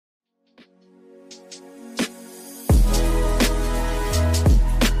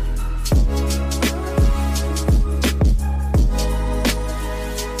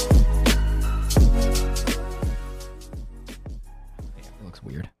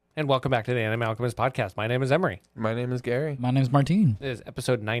And welcome back to the Anime Alchemist podcast. My name is Emery. My name is Gary. My name's Martine. This is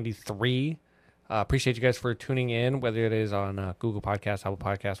episode 93. Appreciate you guys for tuning in, whether it is on Google Podcasts, Apple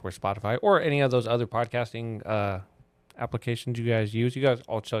Podcasts, or Spotify, or any of those other podcasting applications you guys use. You guys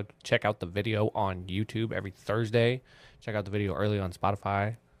also check out the video on YouTube every Thursday. Check out the video early on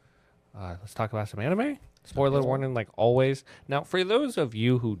Spotify. Let's talk about some anime. Spoiler warning, like always. Now, for those of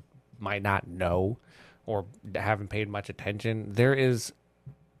you who might not know or haven't paid much attention, there is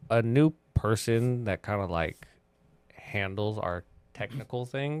a new person that kind of like handles our technical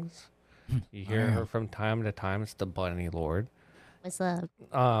things. You hear her from time to time. It's the Bunny Lord. What's up?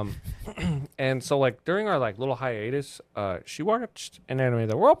 And so like during our like little hiatus, she watched an anime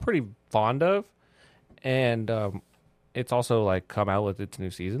that we're all pretty fond of, and it's also like come out with its new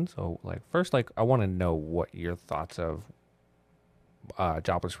season. So like first, like I want to know what your thoughts of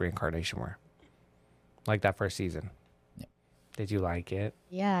Jobless Reincarnation were. Like that first season. Yeah. Did you like it?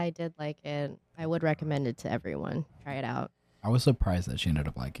 Yeah, I did like it. I would recommend it to everyone. Try it out. I was surprised that she ended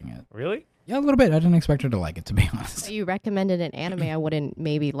up liking it. Really? Yeah, a little bit. I didn't expect her to like it, to be honest. So you recommended an anime I wouldn't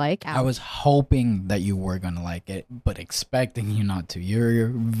maybe like. I was hoping that you were going to like it, but expecting you not to. You're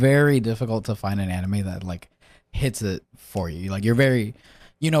very difficult to find an anime that like hits it for you. Like you're very,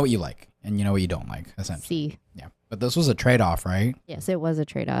 you know what you like and you know what you don't like, essentially. See. Yeah. But this was a trade-off, right? Yes, it was a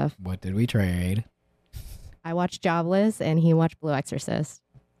trade-off. What did we trade? I watched Jobless and he watched Blue Exorcist.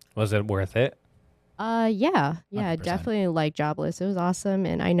 Was it worth it? Yeah, 100%. definitely like Jobless. It was awesome,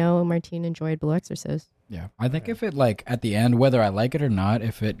 and I know Martine enjoyed Blue Exorcist. Yeah. I think if it like at the end, whether I like it or not,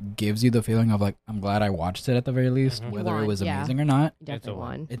 if it gives you the feeling of like, I'm glad I watched it at the very least, Mhm. whether it won, was yeah. amazing or not, You definitely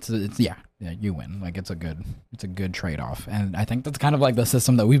won. it's yeah, you win. Like it's a good trade-off. And I think that's kind of like the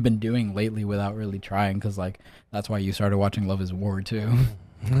system that we've been doing lately without really trying, because like that's why you started watching Love is War too.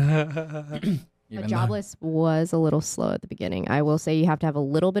 But Jobless was a little slow at the beginning. I will say you have to have a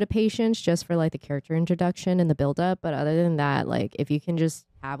little bit of patience just for like the character introduction and the build-up. But other than that, like if you can just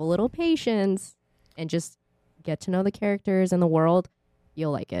have a little patience and just get to know the characters and the world,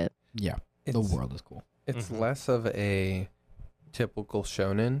 you'll like it. Yeah, the It's- world is cool. It's Mhm. less of a typical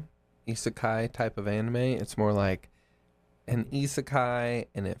shonen isekai type of anime. It's more like an isekai,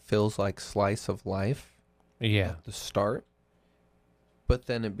 and it feels like slice of life Yeah. at the start. But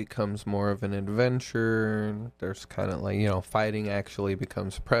then it becomes more of an adventure. There's kind of like, fighting actually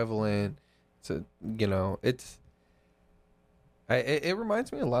becomes prevalent. It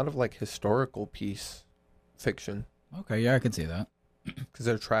reminds me a lot of like historical piece fiction, Okay, yeah, I could see that. because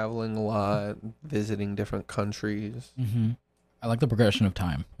they're traveling a lot, visiting different countries. Mm-hmm. I like the progression of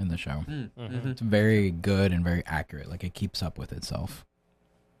time in the show. Mhm. It's very good and very accurate. Like it keeps up with itself.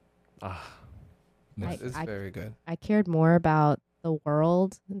 Ah, It's I- very good. I cared more about the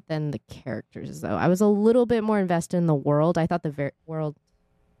world than the characters, though. I was a little bit more invested in the world. I thought the world,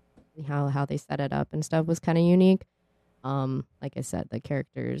 how they set it up and stuff, was kind of unique. Like I said, the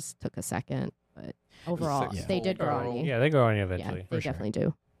characters took a second, but overall, Sixfold they did grow on world. you. yeah, they go on you Yeah, eventually. they for sure. definitely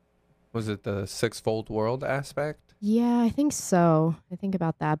do. Was it the sixfold world aspect? Yeah, I think so. I think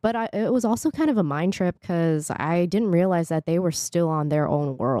about that. But it was also kind of a mind trip because I didn't realize that they were still on their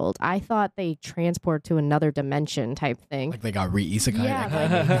own world. I thought they transport to another dimension type thing. Like they got re-isekai. Yeah,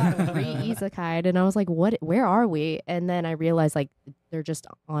 like they got re-isekai'd, and I was like, "What? Where are we?" And then I realized like they're just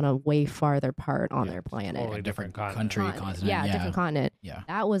on a way farther part on Yeah, their planet. totally different continent. country, Continent. continent. Yeah, different continent. Yeah.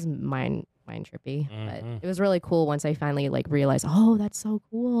 That was mind trippy, Mhm. but it was really cool once I finally like realized, oh, that's so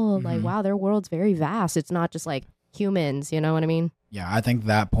cool. Like, Mhm. wow, their world's very vast. It's not just like humans. You know what I mean? Yeah, I think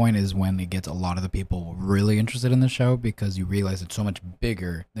that point is when it gets a lot of the people really interested in the show, because you realize it's so much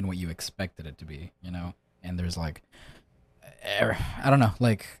bigger than what you expected it to be, And there's like, I don't know,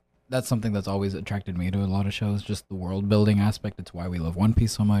 like that's something that's always attracted me to a lot of shows, just the world building aspect. It's why we love One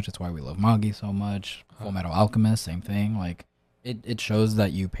Piece so much. It's why we love Magi so much. Full Metal Alchemist, same thing. Like it shows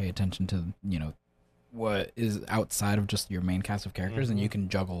that you pay attention to, what is outside of just your main cast of characters, and you can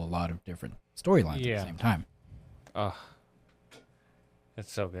juggle a lot of different storylines at Yeah. the same time. Oh,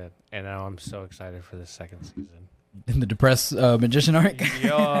 it's so good. And now I'm so excited for the second season. In the depressed magician arc.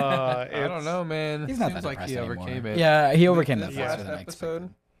 Yeah, I don't know, man. He's not Seems that like he depressed overcame anymore. it. Yeah, he overcame This that faster last than I expected.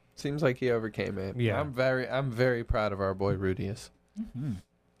 episode seems like he overcame it. Yeah. I'm very proud of our boy Rudius. Mhm.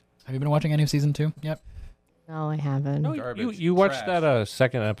 Have you been watching any of season 2 yet? No, I haven't. No, Garbage. you watched Trash. that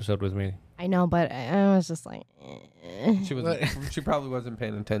second episode with me. I know, but I was just like, She was. She probably wasn't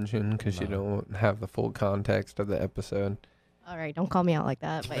paying attention because she No. don't have the full context of the episode. all right, don't call me out like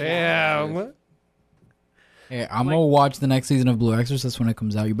that. But yeah. Yeah. Hey, I'm gonna watch the next season of Blue Exorcist when it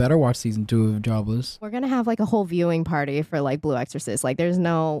comes out. You better watch season 2 of Jobless. We're gonna have like a whole viewing party for like Blue Exorcist. Like, there's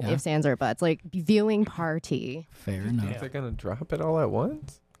no Yeah. ifs, ands, or buts. Like, viewing party. Fair enough. Yeah. They're gonna drop it all at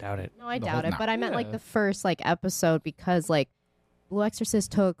once. doubt it. No, I The doubt whole- it. But I meant like Yeah. the first like episode because like Blue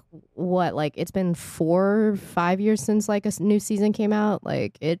Exorcist took what, like it's been 4 or 5 years since like a new season came out.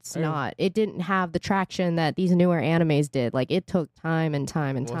 Like it's Yeah. not. It didn't have the traction that these newer animes did. Like it took time and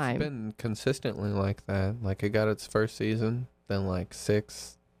time and Well, time. it's been consistently like that. Like it got its first season, then like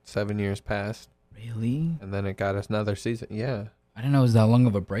 6-7 years passed, Really? and then it got another season. Yeah, I didn't know it was that long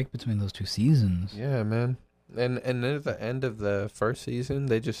of a break between those 2 seasons. yeah, man. And then at the end of the first season,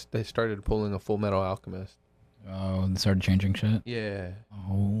 they started pulling a Full Metal Alchemist. Oh, they started changing shit. Yeah.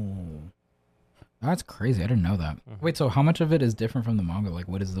 Oh, that's crazy. I didn't know that. Mhm. Wait, so how much of it is different from the manga? Like,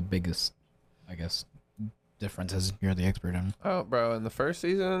 what is the biggest, I guess, differences you're the expert in? Oh, bro, in the first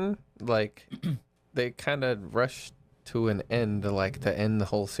season, like they kind of rushed to an end to end the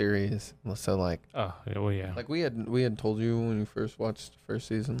whole series. So like Oh, yeah, well, yeah. we had told you when you first watched the first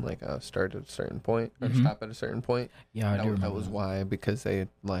season, like start at a certain point or Mhm. stop at a certain point. Yeah, I do remember. That was why, because they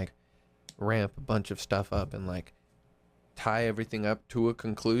like ramp a bunch of stuff up and like tie everything up to a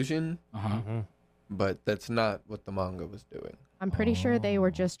conclusion, Uh-huh. Mhm. but that's not what the manga was doing. I'm pretty sure they were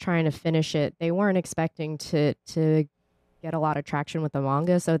Oh. just trying to finish it. They weren't expecting to get a lot of traction with the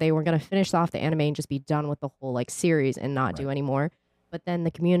manga, so they were going to finish off the anime and just be done with the whole like series and not do Right. any more. But then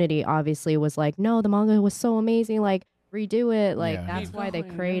the community obviously was like, "No, the manga was so amazing, like redo it." Like Yeah. that's Keep why they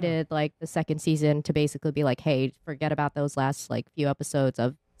going, yeah. created like the second season to basically be like, "Hey, forget about those last like few episodes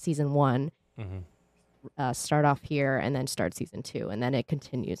of season 1. Mhm. Start off here and then start season 2, and then it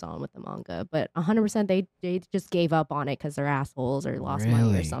continues on with the manga." But 100% they just gave up on it because they're assholes or lost money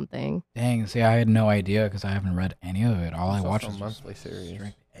or Really? something. Dang, see, I had no idea because I haven't read any of it. All I It's watched also was a monthly series.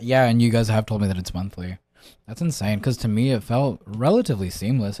 straight- Yeah, and you guys have told me that it's monthly. That's insane because to me it felt relatively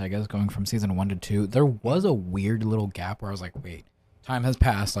seamless, I guess, going from season 1 to 2. There was a weird little gap where I was like, wait, time has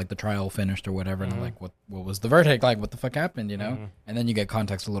passed, like the trial finished or whatever, and I'm Mhm. like, what was the verdict? Like, what the fuck happened, you know? Mhm. And then you get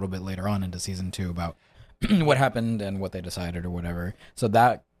context a little bit later on into season 2 about what happened and what they decided or whatever. So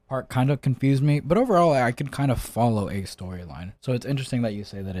that part kind of confused me, but overall I could kind of follow a storyline. So it's interesting that you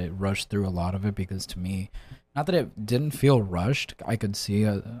say that it rushed through a lot of it because to me, not that it didn't feel rushed, I could see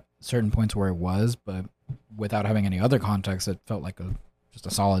certain points where it was, but without having any other context, it felt like just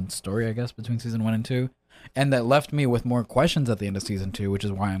a solid story, I guess, between season 1 and 2. And that left me with more questions at the end of season 2, which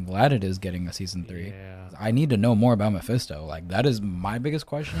is why I'm glad it is getting a season 3. Yeah. I need to know more about Mephisto. Like, that is my biggest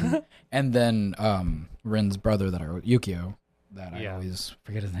question. And then Rin's brother that I wrote, Yukio, that I Yeah. always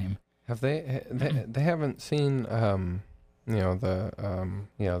forget his name. Have they haven't seen the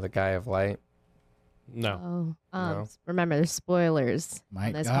Guy of Light? No. Oh, No. remember there's spoilers My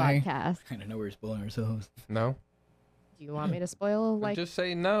on this guy. podcast. I know we're spoiling ourselves. No? Do you want me to spoil? Like, Just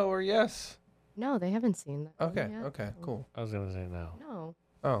say no or yes. no, they haven't seen that. one Okay, yet. okay, cool. I was gonna say no. No.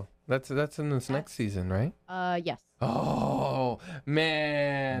 Oh, that's in this next season, right? Yes. Oh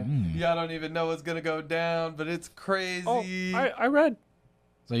man, Mm. y'all don't even know what's gonna go down, but it's crazy. Oh, I read.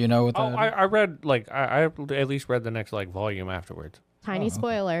 So you know what Oh, that I read like I at least read the next like volume afterwards. Tiny okay.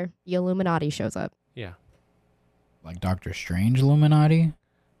 spoiler: the Illuminati shows up. Yeah. like Doctor Strange Illuminati?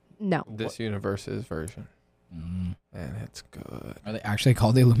 No. This universe's version, Mm. and it's good. Are they actually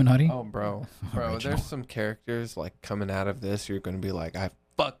called the Illuminati? Oh, bro, Original. there's some characters like coming out of this. You're gonna be like, I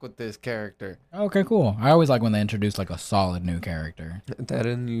fuck with this character. Okay, cool. I always like when they introduce like a solid new character. That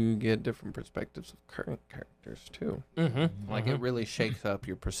and you get different perspectives of current characters too. Mm-hmm. Like it really shakes up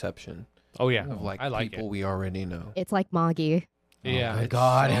your perception Oh yeah. of like I like people it. we already know. It's like Magi Yeah. Oh my It's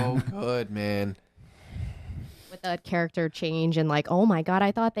God. so good, man. with the character change and like, oh my god,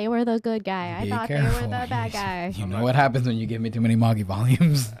 I thought they were the good guy. I Be thought careful. they were the bad guy. You know what happens when you give me too many Magi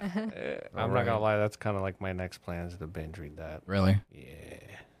volumes. I'm not Alright. gonna lie. That's kind of like my next plan is to binge read that. Really? Yeah.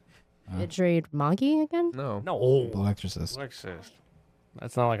 Did you read Magi again? No. No. Blue Exorcist. Exorcist.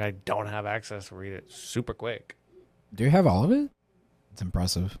 That's not like I don't have access to read it super quick. Do you have all of it? It's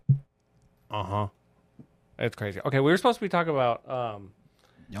impressive. Uh-huh. It's crazy. Okay, we were supposed to be talking about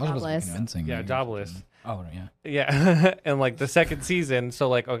Y'all are supposed to be Jobless. convincing Yeah, me. Jobless. Oh yeah. yeah, and like the second season, so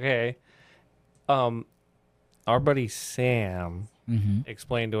like okay. Our buddy Sam Mm-hmm.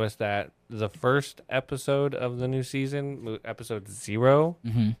 explained to us that the first episode of the new season, episode 0,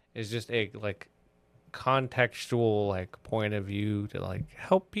 Mm-hmm. is just a like contextual like point of view to like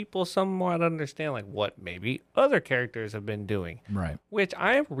help people somewhat understand like what maybe other characters have been doing, Right. which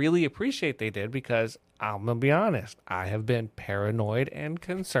I really appreciate they did because I'm gonna be honest, I have been paranoid and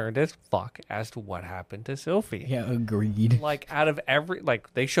concerned as fuck as to what happened to Sylphie. Yeah, agreed. Like out of every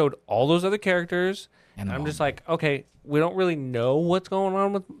like they showed all those other characters And I'm Mom. just like, okay, we don't really know what's going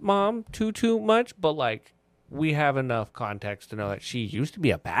on with Mom too much, but like we have enough context to know that she used to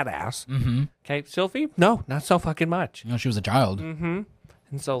be a badass. Mm-hmm. Okay, Sylphie? No, not so fucking much. You know, she was a child. Mm-hmm.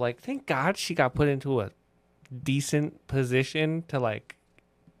 And so, like, thank God she got put into a decent position to, like,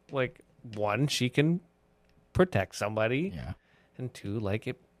 one, she can protect somebody. Yeah. And two, like,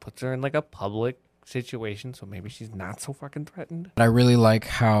 it puts her in, like, a public situation. So maybe she's not so fucking threatened. But I really like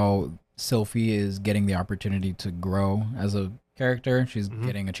how Sylphie is getting the opportunity to grow as a character. She's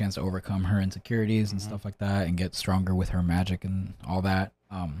getting a chance to overcome her insecurities and stuff like that and get stronger with her magic and all that.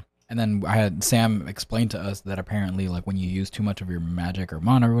 And then I had Sam explain to us that apparently, like, when you use too much of your magic or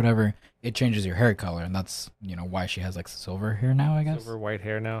mana or whatever, it changes your hair color. And that's, why she has, like, silver hair now, I guess. Silver white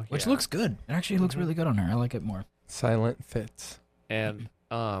hair now. Which Yeah. looks good. It actually looks really good on her. I like it more. Silent fits. And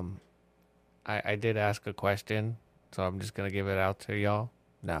I did ask a question, so I'm just gonna give it out to y'all.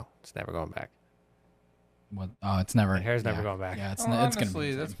 No, it's never going back. What? Oh, it's never. The hair's never going back. Yeah, it's Oh, it's gonna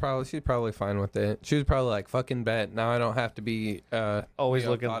honestly, be. that's she's probably fine with it. She was probably like, "Fucking bet." Now I don't have to be Always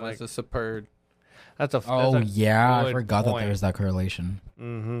looking thought like as a superb. that's a. Oh that's a yeah, I good forgot that point. there's that correlation.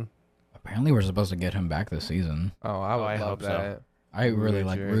 Mm-hmm. Apparently, we're supposed to get him back this season. Oh, I would I love hope so. that. I really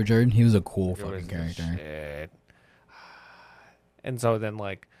like Ruijerd. Ruijerd. He was a cool It was fucking the character. shit. And so then,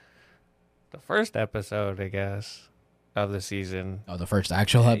 like, the first episode, I guess, of the season. Oh, the first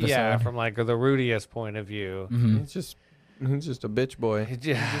actual episode. Yeah, from like the Rudiest point of view. Mhm. He's just a bitch boy. He's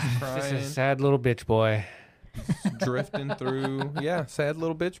just crying. a sad little bitch boy. Drifting through. Yeah, sad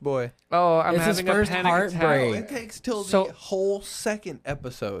little bitch boy. Oh, I'm It's his having first a panic heartbreak. It takes till So- the whole second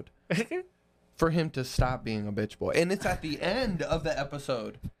episode attack. for him to stop being a bitch boy. And it's at the end of the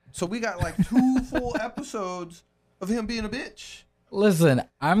episode. So we got like 2 full episodes of him being a bitch. Listen,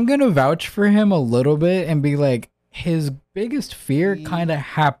 I'm gonna vouch for him a little bit and be like, his biggest fear He- kind of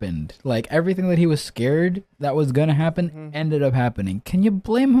happened. Like everything that he was scared that was gonna happen Mhm. ended up happening. Can you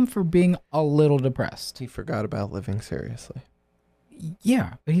blame him for being a little depressed? He forgot about living seriously.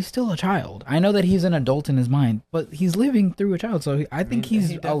 Yeah, but he's still a child. I know that he's an adult in his mind, but he's living through a child, so I think he he's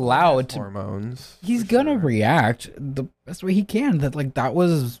definitely allowed has to. hormones. He's for gonna sure. react the best way he can. That like that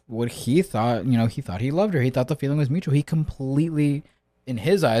was what he thought. He thought he loved her. He thought the feeling was mutual. He completely, in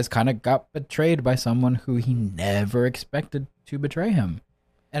his eyes, kind of got betrayed by someone who he never expected to betray him.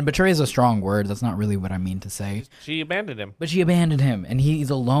 And betray is a strong word. That's not really what I mean to say. She abandoned him. But she abandoned him, and he's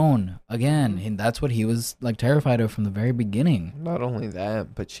alone again. And that's what he was like terrified of from the very beginning. Not only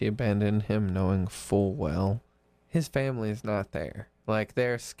that, but she abandoned him knowing full well his family is not there. Like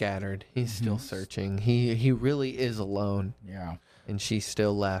they're scattered. He's still Mhm. searching. He really is alone, Yeah. and she's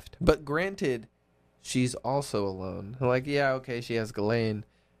still left. But granted, she's also alone. Like yeah, okay, she has Ghislaine,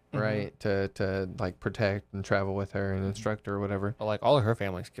 right, to like protect and travel with her and instruct her or whatever. But like all of her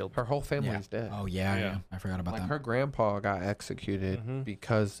family's killed. Her whole family's dead. Oh yeah, Yeah. yeah. I forgot about Like that. her grandpa got executed Mhm.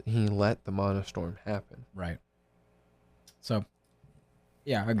 because he let the monostorm happen. Right. So,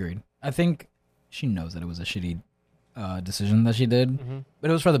 yeah, agreed. I think she knows that it was a shitty decision that she did, Mm-hmm. but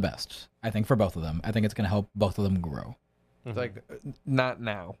it was for the best. I think for both of them. I think it's gonna help both of them grow. It's like not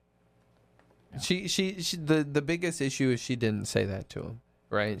now. Yeah. She the biggest issue is she didn't say that to him,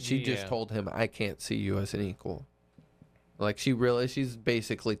 right? She just Yeah. told him, "I can't see you as an equal." Like she's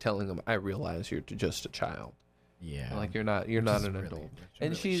basically telling him, "I realize you're just a child. Yeah. Like you're not Which an is adult." really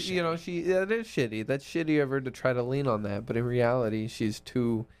And shitty. that is shitty. That's shitty of her to try to lean on that, but in reality, she's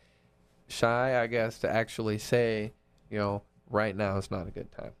too shy, I guess, to actually say, right now is not a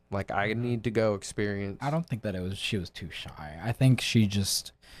good time. Like I need to go experience. I don't think that she was too shy. I think she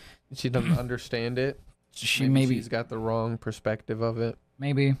just She doesn't understand it. she Maybe she's got the wrong perspective of it.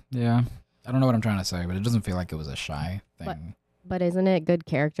 maybe yeah. I don't know what I'm trying to say, but it doesn't feel like it was a shy thing. But isn't it good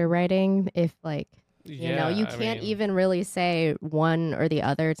character writing if like you I can't mean, even really say one or the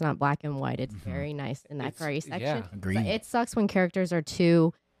other. It's not black and white. It's Mhm. very nice in that It's- gray section. yeah. Agreed. But it sucks when characters are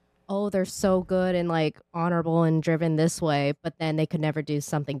too, they're so good and like honorable and driven this way, but then they could never do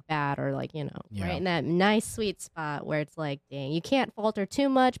something bad or like, Yeah. right in that nice sweet spot where it's like, dang, you can't falter too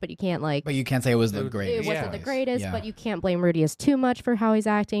much, but you can't like, But you can't say it was the It greatest. it wasn't the choice. greatest, Yeah. but you can't blame Rudius too much for how he's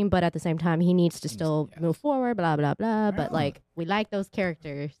acting, but at the same time, he needs to still yes. move forward, blah, blah, blah. But Yeah. like, we like those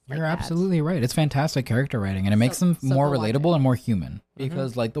characters. like You're that. absolutely right. It's fantastic character writing, and it makes them so more go watch relatable it. Mm-hmm. and more human.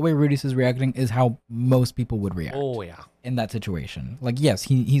 Because like the way Rudy's is reacting is how most people would react Oh yeah. in that situation. Like yes,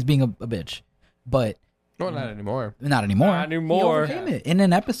 he's being a bitch, but Well, not anymore. not anymore. Not anymore. He overcame it. In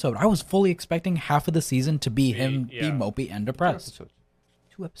an episode, I was fully expecting half of the season to be him be yeah. mopey and depressed.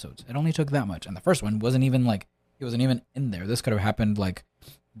 2 episodes. It only took that much, and the first one wasn't even like he wasn't even in there. This could have happened like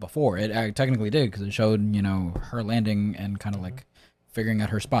before. It technically did because it showed her landing and kind of like figuring out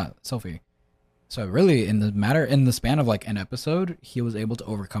her spot, Sophie. So really, in the span of like an episode, he was able to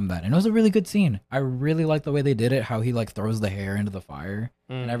overcome that, and it was a really good scene. I really liked the way they did it. How he like throws the hair into the fire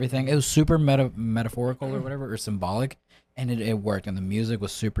and everything. It was super metaphorical or whatever, or symbolic. and it worked, and the music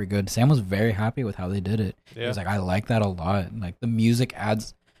was super good. Sam was very happy with how they did it. He was like, I like that a lot. Like the music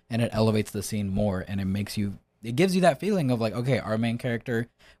adds and it elevates the scene more, and it gives you that feeling of like, okay, our main character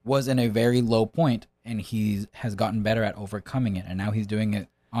was in a very low point and he has gotten better at overcoming it, and now he's doing it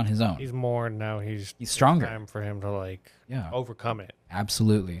on his own. He's more now. He's stronger. Time for him to like Yeah, overcome it.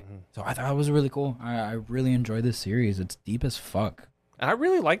 absolutely. Mhm. So I thought it was really cool. I really enjoyed this series. It's deep as fuck. And I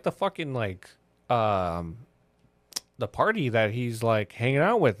really like the fucking like the party that he's like hanging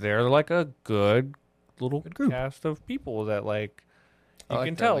out with. They're like a good little Good group. cast of people that like you I like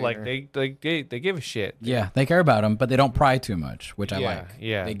can that tell like leader. they give a shit. Yeah, they care about him, but they don't pry too much, which I Yeah, like.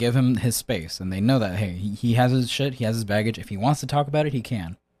 yeah. They give him his space, and they know that, hey, he has his shit, he has his baggage. If he wants to talk about it, he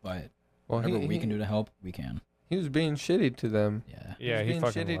can. But Well, whatever we can do to help, we can. He was being shitty to them. Yeah. Yeah, he He's being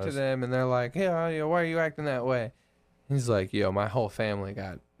fucking shitty to was. them, and they're like, "Hey, why are you acting that way?" He's like, "Yo, my whole family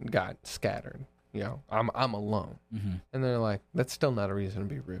got scattered. I'm alone." hmm And they're like, "That's still not a reason to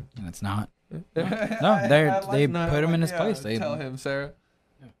be rude." And it's not. No, they put him in his place. They tell him, Sarah.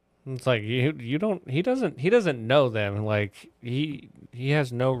 It's like you don't he doesn't know them. Like he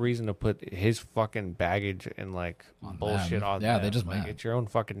has no reason to put his fucking baggage and like On bullshit them. on Yeah, them. they just like mad. it's your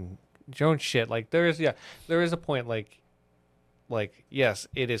own shit. Like there is a point like yes,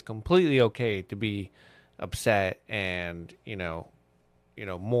 it is completely okay to be upset and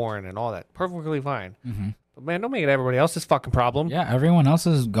mourn and all that. Perfectly fine. hmm But man, don't make it everybody else's fucking problem. Yeah, everyone else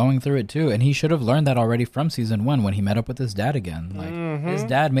is going through it too, and he should have learned that already from season 1 when he met up with his dad again. Like his Mhm.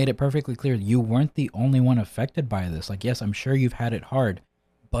 dad made it perfectly clear you weren't the only one affected by this. Like, yes, I'm sure you've had it hard,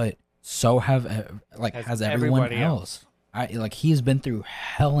 but so have has everyone everybody else. He's been through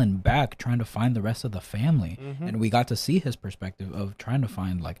hell and back trying to find the rest of the family, Mhm. and we got to see his perspective of trying to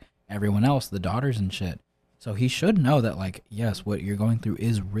find like everyone else, the daughters and shit. So he should know that like, yes, what you're going through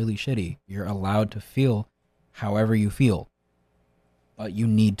is really shitty. You're allowed to feel however you feel, but you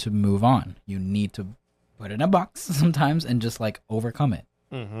need to move on. You need to put it in a box sometimes and just like overcome it.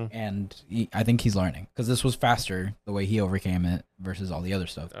 Mhm. And I think he's learning because this was faster the way he overcame it versus all the other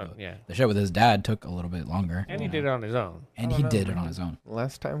stuff. But Yeah. the shit with his dad took a little bit longer. And he you did know. it on his own. And I he don't know, did it on man. his own.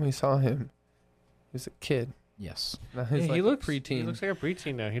 Last time we saw him, he was a kid. Yes. Now he's Yeah, like he looks a preteen. He looks like a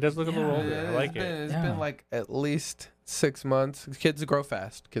preteen now. He does look a little Yeah. older. I like it. It's Yeah. been like at least 6 months. Kids grow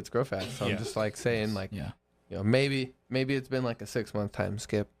fast. So Yeah. I'm just like saying like, Yeah. maybe it's been like a 6-month time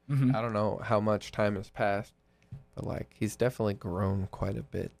skip. Mhm. I don't know how much time has passed, but like he's definitely grown quite a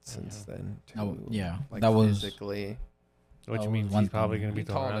bit since then. Oh, too. yeah. Like That was. physically. Which That means was one he's probably thing. going to be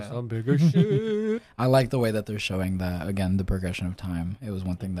Be tall throwing out now. some bigger shit. I like the way that they're showing that again, the progression of time. It was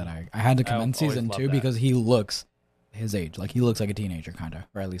one thing that I had to I commend always season love 2 that. because he looks his age. Like he looks like a teenager kind of,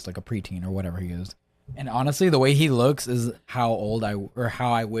 or at least like a preteen or whatever he is. And honestly, the way he looks is how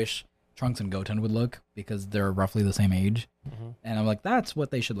I wish Trunks and Goten would look because they're roughly the same age. Mhm. And I'm like, that's what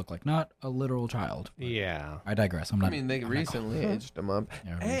they should look like, not a literal child. But Yeah. I digress. I'm not. I mean, they I'm not- recently aged him up.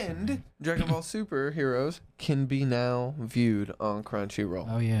 Yeah, And recently. Dragon Ball Super Heroes can be now viewed on Crunchyroll.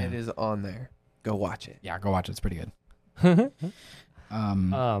 Oh yeah. It is on there. Go watch it. Yeah, go watch it. It's pretty good.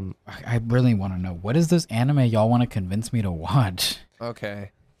 I really want to know, what is this anime y'all want to convince me to watch?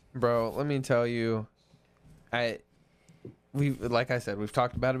 Okay, bro. Let me tell you, like I said, we've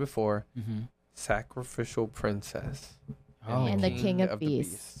talked about it before. Mm-hmm. Sacrificial Princess. Oh. And the King of the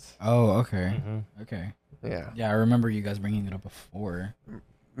Beasts. Oh, okay. Mhm. Okay. Yeah, Yeah, I remember you guys bringing it up before.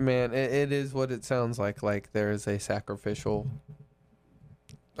 man, it is what it sounds like. Like there is a sacrificial.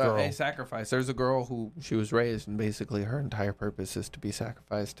 Girl. A sacrifice. There's a girl who she was raised, and basically her entire purpose is to be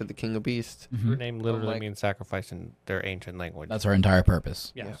sacrificed to the King of Beasts. Her Mhm. name literally like- means sacrifice in their ancient language. That's our entire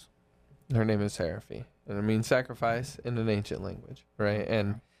purpose. yes. Her name is Seraphi, and it means sacrifice in an ancient language, right?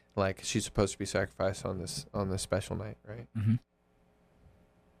 And like she's supposed to be sacrificed on this special night, right? Mm-hmm.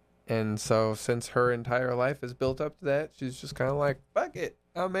 And so since her entire life is built up to that, she's just kind of like, fuck it,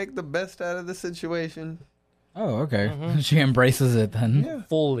 I'll make the best out of the situation. Oh, okay. Mhm. She embraces it then. Yeah,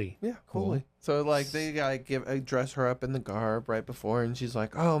 Fully. yeah, Cool. fully. So like they gotta dress her up in the garb right before, and she's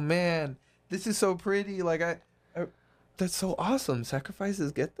like, oh man, this is so pretty. Like I that's so awesome.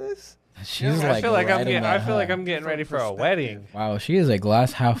 Sacrifices get this. She's Yeah, like, I feel like I'm riding getting. that I feel like high. I'm getting From ready for a perspective. wedding. Wow, she is a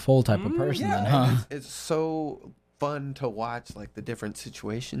glass half full type of Mm, person Yeah, then, and huh? it's so fun to watch like the different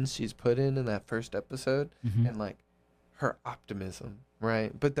situations she's put in that first episode, Mhm. and like her optimism,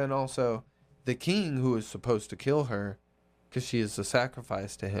 right? But then also the king who is supposed to kill her because she is a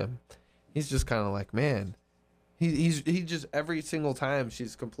sacrifice to him. He's just kind of like, man, he just every single time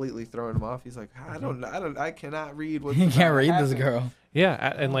she's completely throwing him off. He's like, I cannot read what You can't read this girl. Yeah,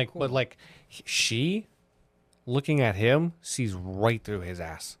 and Oh, like, cool. but like, she, looking at him, sees right through his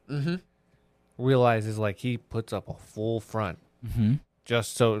ass. Mm-hmm. realizes like he puts up a full front Mm-hmm.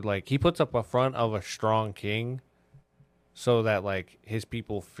 just so like he puts up a front of a strong king so that like his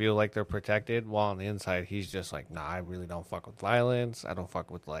people feel like they're protected, while on the inside he's just like, nah, I really don't fuck with violence. I don't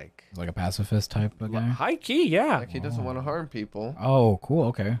fuck with like He's like a pacifist type of guy. high key, yeah. Like he doesn't want to harm people. Oh, cool.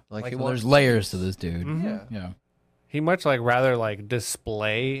 Okay. Like, Like, he Well, wants there's layers to this dude. Mhm. Yeah. Yeah. He much like rather like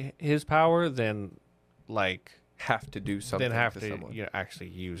display his power than like have to do something than have to to someone. actually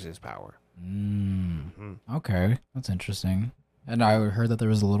use his power. Mm. Mhm. Okay, that's interesting. And I heard that there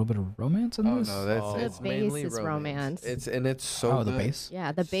was a little bit of romance in Oh this. no, that's Oh. it's The base mainly is romance. It's so Oh, the good. base.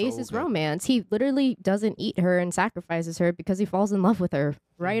 Yeah, the base So is good. romance. He literally doesn't eat her and sacrifices her because he falls in love with her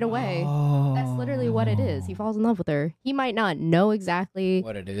right away. Oh. That's literally what it is. He falls in love with her. He might not know exactly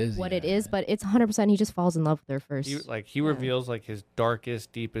What it is. what yeah. it is, but it's 100% he just falls in love with her first. He reveals like his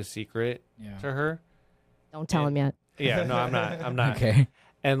darkest, deepest secret Yeah. to her. Don't tell him yet. Yeah, no, I'm not. I'm not. Okay.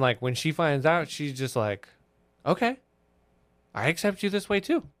 And like when she finds out, she's just like, okay, I accept you this way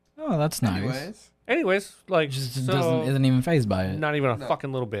too. Oh, that's nice. Anyways, Anyways, like, Just so isn't even phased by it. not even a No.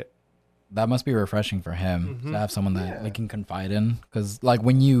 fucking little bit. That must be refreshing for him Mhm. to have someone that Yeah. like can confide in. Because like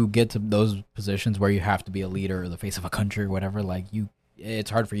when you get to those positions where you have to be a leader or the face of a country or whatever, like it's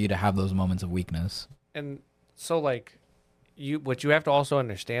hard for you to have those moments of weakness. And so like, what you have to also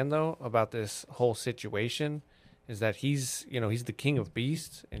understand though about this whole situation is that he's the king of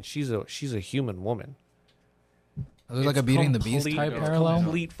beasts and she's a human woman. There's like a It's Beauty and the Beast complete- type it's parallel.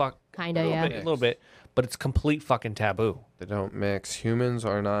 Complete fuck. Kinda, a little yeah. bit, a little bit, but it's complete fucking taboo. they don't mix. Humans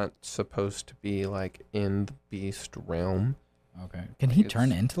are not supposed to be like in the beast realm. Okay. Can he Like, turn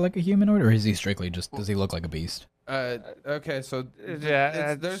it's- into like a humanoid, or is he strictly just does he look like a beast? Okay, so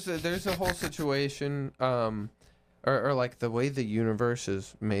Yeah, there's a whole situation, or like the way the universe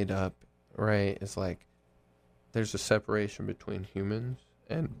is made up, right? Is like there's a separation between humans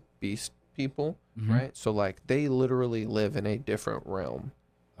and beast people, Mhm. right? So like they literally live in a different realm.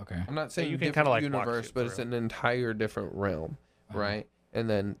 Okay. I'm not saying you can different kinda, like, walk universe, it but it's through. an entire different realm, Uh-huh. right? And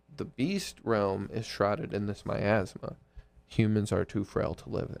then the beast realm is shrouded in this miasma. Humans are too frail to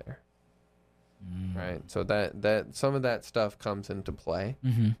live there, Mm. right? So that some of that stuff comes into play,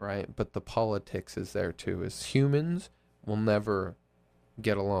 Mm-hmm. right? But the politics is there too. Is humans will never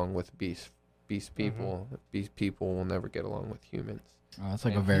get along with beast people. Beast people will never get along with humans. Oh, that's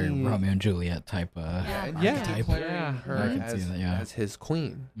like a And very he- Romeo and Juliet type. Yeah. And Yeah. he's declaring Yeah. her I can see that, yeah. as his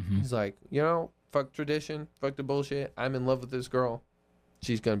queen. Mhm. He's like, fuck tradition, fuck the bullshit. I'm in love with this girl.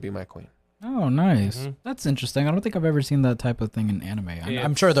 She's gonna be my queen. Oh, nice. Mhm. That's interesting. I don't think I've ever seen that type of thing in anime. I'm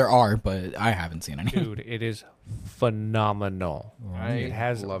It's- sure there are, but I haven't seen any. Dude, it is phenomenal. It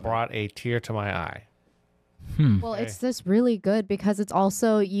has love brought a tear to my eye. Well, Okay. it's just really good because it's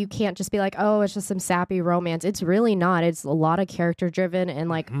also, you can't just be like, oh, it's just some sappy romance. It's really not. It's a lot of character driven and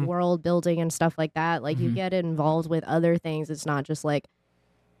like Mhm. world building and stuff like that. Like you Mhm. get involved with other things. It's not just like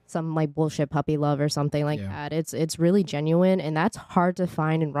some like bullshit puppy love or something like Yeah. that. It's really genuine, and that's hard to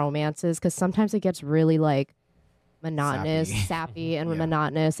find in romances because sometimes it gets really like monotonous, Sappy. sappy and Yeah.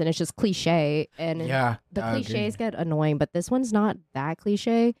 monotonous, and it's just cliche. And Yeah, the I agree. cliches get annoying, but this one's not that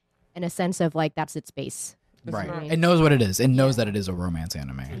cliche in a sense of like that's its base. It's Right. not- It knows what it is. It knows that it is a romance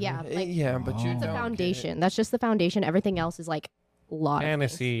anime. Yeah, like yeah, but you Oh. don't the get- foundation. That's just the foundation. Everything else is like a lot of things.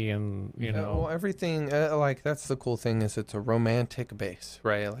 Fantasy and, you Yeah, know. well, everything like that's the cool thing is it's a romantic base,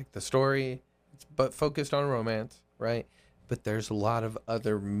 right? Like the story, but focused on romance, right? But there's a lot of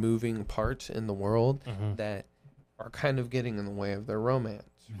other moving parts in the world Mhm. that are kind of getting in the way of their romance,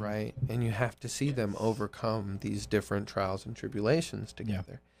 Mhm. right? And you have to see them overcome these different trials and tribulations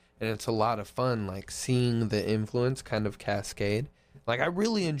together. And it's a lot of fun, like seeing the influence kind of cascade. Like I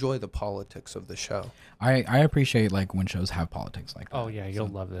really enjoy the politics of the show. I appreciate like when shows have politics like that. Oh, yeah, you'll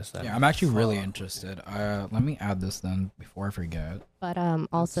So, love this then. yeah, I'm actually really Fuck. interested. Let me add this then before I forget. But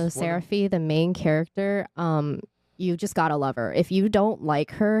also That's one of- Seraphi, the main character, you just gotta love her. If you don't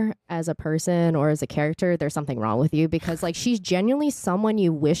like her as a person or as a character, there's something wrong with you because like she's genuinely someone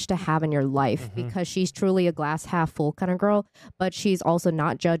you wish to have in your life Mhm. because she's truly a glass half full kind of girl, but she's also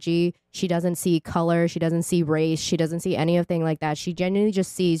not judgy. She doesn't see color, she doesn't see race, she doesn't see anything like that. She genuinely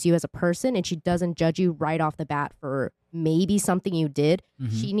just sees you as a person and she doesn't judge you right off the bat for maybe something you did.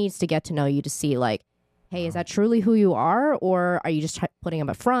 Mhm. She needs to get to know you to see like, hey, is that truly who you are, or are you just putting up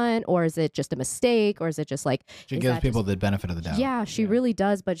a front, or is it just a mistake, or is it just like She is gives that people just- the benefit of the doubt. yeah, she Yeah. really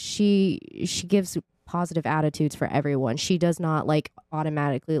does, but she gives positive attitudes for everyone. She does not like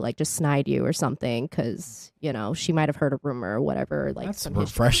automatically like just snide you or something because, you know, she might have heard a rumor or whatever. Like That's some history.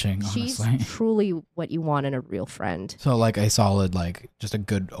 refreshing, She's honestly. truly what you want in a real friend. So like a solid, like just a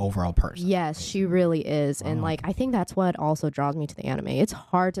good overall person. Yes, she really is. And Wow. like I think that's what also draws me to the anime. It's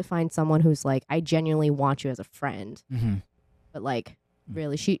hard to find someone who's like, I genuinely want you as a friend. Mm-hmm. But like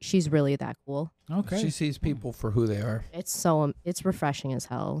really she's really that cool. Okay. She sees people for who they are. It's refreshing as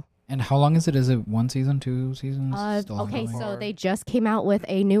hell. And how long is it? Is it 1 season, 2 seasons? Still Okay, ongoing? so they just came out with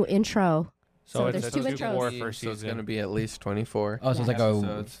a new intro. So it's there's a two intros. 2-4 So first it's going to season. be at least 24. Oh, so it's Yeah. like a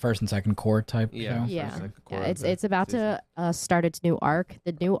Episodes. first and second core type Yeah. show? Yeah, First, like, core yeah. of It's the it's about to start its new arc.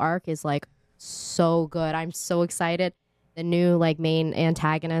 The new arc is like so good. I'm so excited. The new like main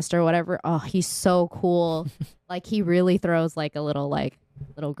antagonist or whatever. Oh, he's so cool. Like he really throws like a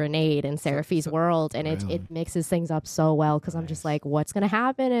little grenade in Seraphi's world, and Really? it mixes things up so well. Because I'm just like, what's gonna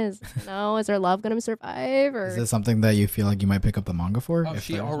happen? Is their love gonna survive? Or Is this something that you feel like you might pick up the manga for? Oh, if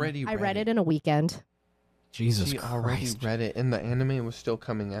she there's- already I read it in a weekend. Jesus She Christ. already read it, and the anime was still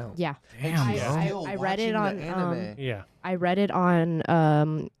coming out. Yeah, Damn, I- bro. I read it on, Yeah. I read it on.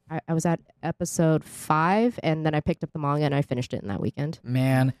 I was at episode 5, and then I picked up the manga and I finished it in that weekend.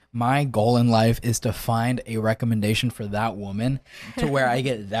 Man, my goal in life is to find a recommendation for that woman to where I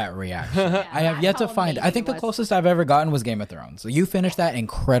get that reaction. I have yet to find. I think the closest I've ever gotten was Game of Thrones. So you finished that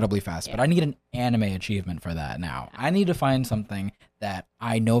incredibly fast, but I need an anime achievement for that now. I need to find something that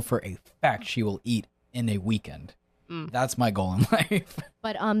I know for a fact she will eat in a weekend. That's my goal in life.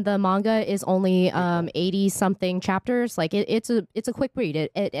 But the manga is only 80 something chapters. Like it's a quick read.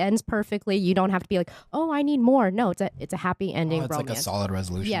 It ends perfectly. You don't have to be like, oh, I need more. No, it's a happy ending. It's like a romance. solid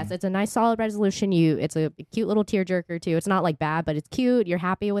resolution. Yes, it's a nice solid resolution. It's a cute little tearjerker too. It's not like bad, but it's cute. You're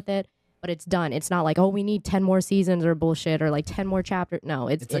happy with it, but it's done. It's not like, oh, we need 10 more seasons or bullshit or like 10 more chapters. No,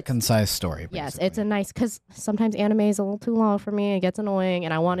 it's a concise story. yes, basically. it's a nice, because sometimes anime is a little too long for me. It gets annoying,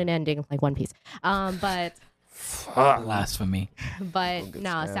 and I want an ending like One Piece. But blasphemy. but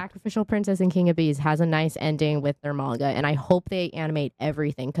no, stabbed. Sacrificial Princess and King of Bees has a nice ending with their manga, and I hope they animate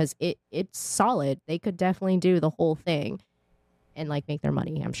everything because it's solid. They could definitely do the whole thing and like make their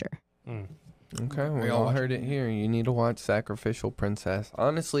money, I'm sure. Okay, we all all watch heard it here. You need to watch Sacrificial Princess.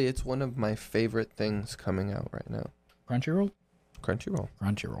 Honestly, it's one of my favorite things coming out right now. Crunchyroll? Crunchyroll.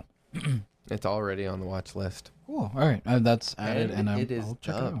 Crunchyroll. It's already on the watch list. Cool. All right. That's added, and it is I'll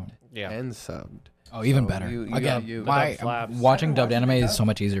check it out. dubbed Yeah. and subbed. Oh, even So better. you- Again, you- my The dub slaps. watching dubbed anime is so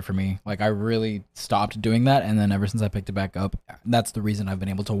much easier for me. Like I really stopped doing that, and then ever since I picked it back up, that's the reason I've been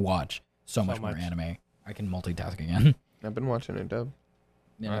able to watch so much more much. anime. I can multitask again. I've been watching it dub.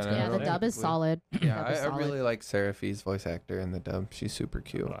 Yeah, it's I good. Yeah, know. the dub is Technically. solid. Yeah, Dub is I solid. really like Seraphi's voice actor in the dub. She's super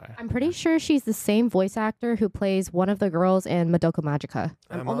cute. I'm pretty sure she's the same voice actor who plays one of the girls in Madoka Magica.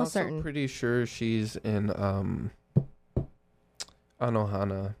 I'm almost also certain. pretty sure she's in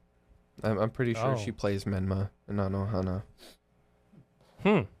Anohana. I'm pretty sure Oh. she plays Menma in Anohana.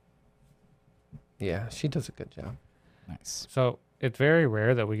 Hmm. Yeah, she does a good job. Nice. So it's very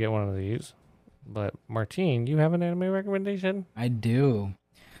rare that we get one of these. But Martine, you have an anime recommendation? I do.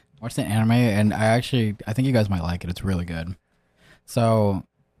 Watch the anime, and I think you guys might like it. It's really good. So,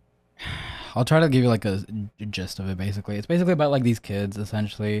 I'll try to give you like a gist of it. Basically, it's basically about like these kids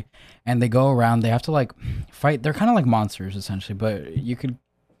essentially, and they go around. They have to like fight. They're kind of like monsters essentially, but you could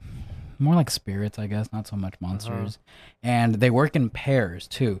more like spirits, I guess, not so much monsters. And they work in pairs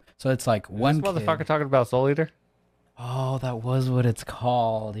too. So it's like one This motherfucker kid. talking about Soul Eater? Oh, that was what it's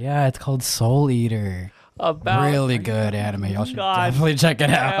called. Yeah, it's called Soul Eater. About Really good anime. Y'all should God definitely check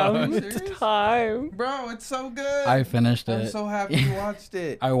it out. Serious? time. Bro, it's so good. I finished I'm it. so happy you watched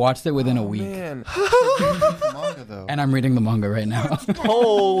it. I watched it within a Oh, week, Man. The manga, though. and I'm reading the manga right now.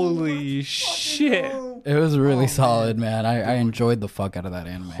 Holy shit. It was really Oh, solid, man. I enjoyed the fuck out of that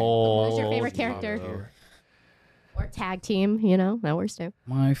anime. Who's your Holy favorite character? mother. Or tag team, that works too.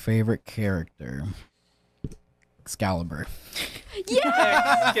 My favorite character, Excalibur.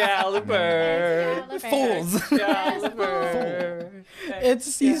 Excalibur. Fools. Excalibur.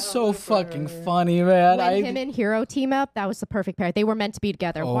 He's so fucking funny, man. When him and Hero team up, that was the perfect pair. They were meant to be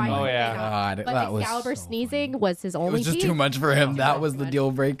together. Oh Why my Oh, did yeah. they not? god, But that was Excalibur so sneezing funny. was his It only was just team. too much for him. That was the much.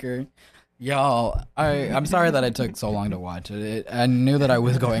 deal breaker. Y'all, I'm sorry that I took so long to watch it. I knew that I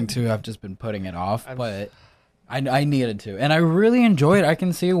was going to. I've just been putting it off, but I needed to, and I really enjoyed it. I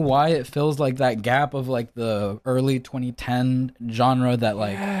can see why it feels like that gap of like the early 2010 genre that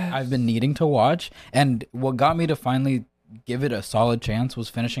like I've been needing to watch. And what got me to finally give it a solid chance was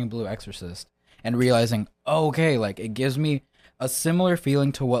finishing Blue Exorcist and realizing, oh, okay, like it gives me a similar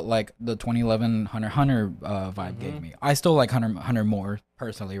feeling to what like the 2011 Hunter x Hunter vibe gave me. I still like Hunter x Hunter more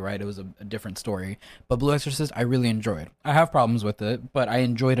personally, right? It was a different story, but Blue Exorcist I really enjoyed. I have problems with it, but I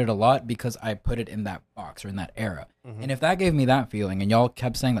enjoyed it a lot because I put it in that box or in that era. And if that gave me that feeling, and y'all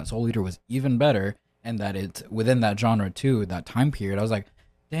kept saying that Soul Eater was even better, and that it's within that genre too, that time period, I was like,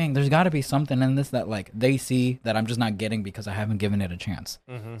 dang, there's got to be something in this that like they see that I'm just not getting because I haven't given it a chance.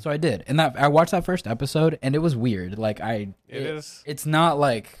 So I did, and that I watched that first episode, and it was weird. Like it's not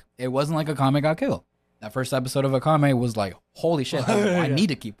like it wasn't like Akame got killed. That first episode of Akame was like, holy shit, I need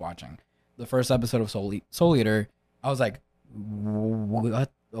to keep watching. The first episode of Soul Eater, I was like,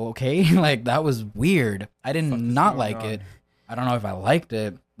 what? Okay, like that was weird. I did not like it. I don't know if I liked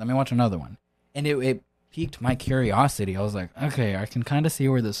it. Let me watch another one, and it piqued my curiosity. I was like, okay, I can kind of see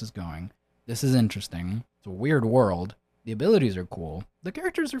where this is going. This is interesting. It's a weird world. The abilities are cool. The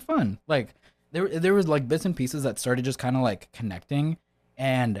characters are fun. Like there was like bits and pieces that started just kind of like connecting,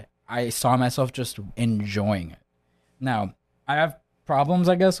 and I saw myself just enjoying it. Now, I have problems,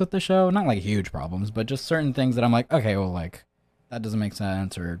 I guess, with the show. Not like huge problems, but just certain things that I'm like, okay, well, like that doesn't make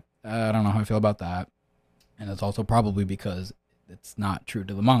sense, or I don't know how I feel about that. And it's also probably because it's not true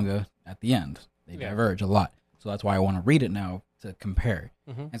to the manga at the end. They diverge a lot. So that's why I want to read it now to compare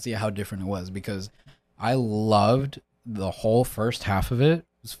and see how different it was, because I loved the whole first half of it. It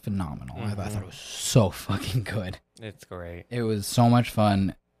was phenomenal. I thought it was so fucking good. It's great. It was so much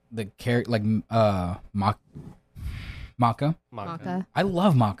fun. The character, like Maka. I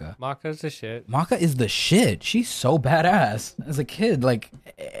love Maka. Maka's the shit. Maka is the shit. She's so badass. As a kid, like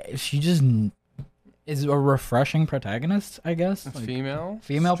she just is a refreshing protagonist, I guess. Like,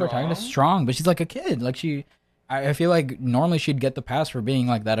 female protagonist, strong, but she's like a kid. Like I feel like normally she'd get the pass for being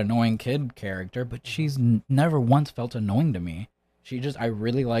like that annoying kid character, but she's never once felt annoying to me. I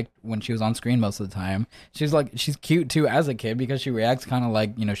really liked when she was on screen most of the time. She's cute too as a kid because she reacts kind of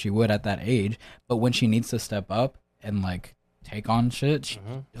like, she would at that age. But when she needs to step up and like take on shit, she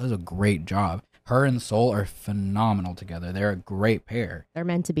does a great job. Her and Soul are phenomenal together. They're a great pair. They're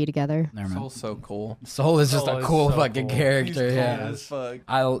meant to be together. Soul's so cool. Soul is just a cool fucking character. He's yeah. cool as fuck.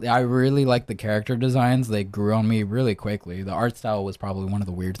 I really like the character designs. They grew on me really quickly. The art style was probably one of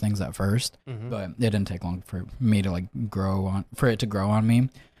the weird things at first, but it didn't take long for me to for it to grow on me.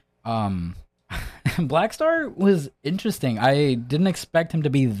 Black Star was interesting. I didn't expect him to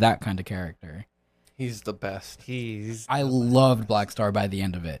be that kind of character. He's the best. I loved Black Star by the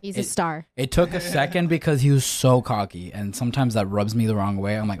end of it. He's a star. It took a second because he was so cocky, and sometimes that rubs me the wrong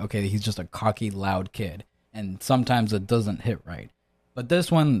way. I'm like, okay, he's just a cocky, loud kid, and sometimes it doesn't hit right. But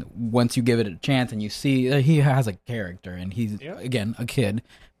this one, once you give it a chance and you see he has a character, and he's, again, a kid,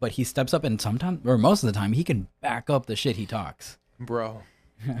 but he steps up, and sometimes, or most of the time, he can back up the shit he talks. Bro,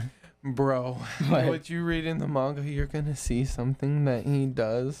 what you read in the manga, you're going to see something that he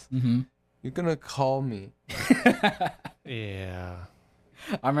does. You're gonna call me. Yeah.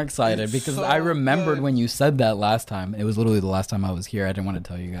 I'm excited It's because so I remembered good. when you said that last time. It was literally the last time I was here. I didn't want to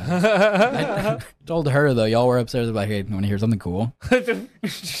tell you guys. I told her, though. Y'all were upstairs. Like, hey, you want to hear something cool?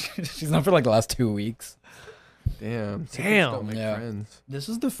 She's not for like the last 2 weeks. Damn. Don't make friends. This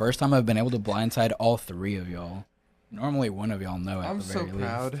is the first time I've been able to blindside all three of y'all. Normally one of y'all know at I'm the so very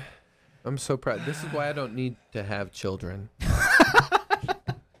proud. least. I'm so proud. This is why I don't need to have children.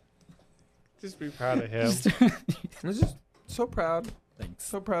 Just be proud of him. I'm just so proud. Thanks.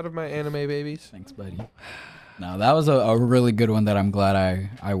 So proud of my anime babies. Thanks, buddy. No, that was a really good one that I'm glad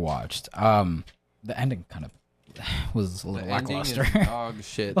I watched. The ending kind of was a little lackluster. Dog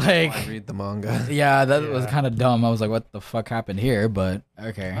shit. Like, I read the manga. Yeah, that was kind of dumb. I was like, what the fuck happened here? But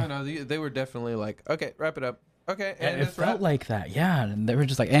okay. I know they were definitely like, okay, wrap it up. Okay, and it it's felt wrapped. like that. Yeah, and they were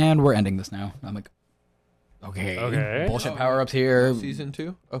just like, and we're ending this now. I'm like, okay. Bullshit power-ups here. Season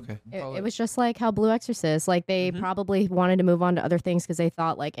 2? Okay. It was just like how Blue Exorcist, like they probably wanted to move on to other things because they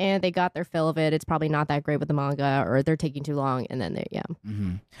thought like, they got their fill of it. It's probably not that great with the manga, or they're taking too long. And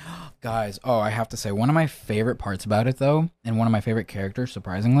then Guys, I have to say, one of my favorite parts about it though, and one of my favorite characters,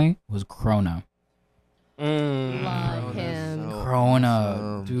 surprisingly, was Krona. love him.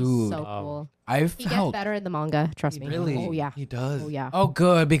 Krona, dude. So cool. I He gets felt better in the manga. Trust me. Really? Oh yeah. He does. Oh yeah. oh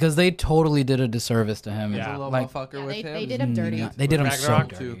good because they totally did a disservice to him. There's a little Like, motherfucker Yeah, with they- him. they did him dirty. They did him so Ragnarok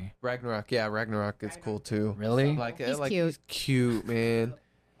dirty. too. Ragnarok, yeah, Ragnarok is cool too. Really? He's cute. He's cute, man.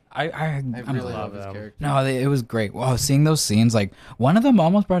 I'm I really glad. love his them. character. No, it was great. Wow, seeing those scenes, like one of them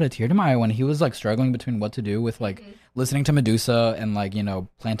almost brought a tear to my eye when he was like struggling between what to do with like listening to Medusa and like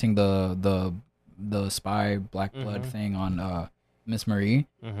planting the spy black blood thing on Miss Marie,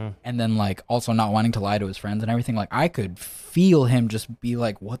 Mm-hmm. and then like also not wanting to lie to his friends and everything. Like I could feel him just be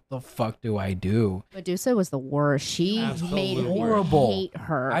like, "What the fuck do I do?" Medusa was the worst. She Absolutely made me horrible. hate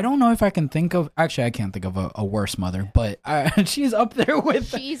her. I don't know if I can think of. Actually, I can't think of a worse mother, but she's up there with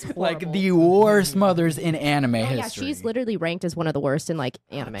She's like horrible. the worst mothers in anime Oh, history. yeah, she's literally ranked as one of the worst in like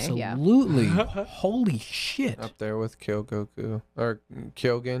anime. Yeah. Absolutely. Holy shit. Up there with Kyogoku or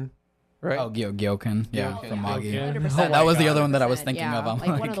Kyogen, right? Oh, Gyoken. Yeah, Gyoken. from Magi. Gyoken. 100%. That was the God. other one that I was thinking yeah, of. I'm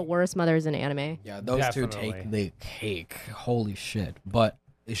like one of the worst mothers in anime. yeah, those two Definitely. take the cake. Holy shit. But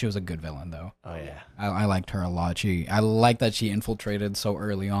she was a good villain, though. Oh yeah. I liked her a lot. I like that she infiltrated so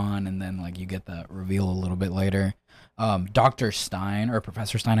early on, and then like you get that reveal a little bit later. Dr. Stein or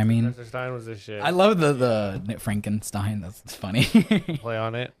Professor Stein, I mean. Professor Stein was this shit. I love the Frankenstein. That's funny. Play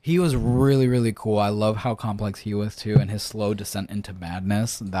on it. He was really, really cool. I love how complex he was too, and his slow descent into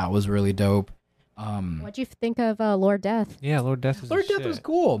madness. That was really dope. What'd you think of Lord Death? Yeah, Lord Death is Lord the Death was shit.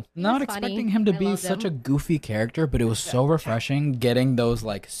 cool. Not was funny. expecting him to I be loved such him. a goofy character, but it was so refreshing getting those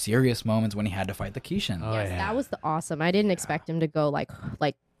like serious moments when he had to fight the Kishin. Oh, Yes, yeah. that was the awesome. I didn't expect him to go like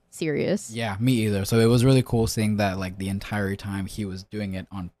serious. Yeah, me either. So it was really cool seeing that like the entire time he was doing it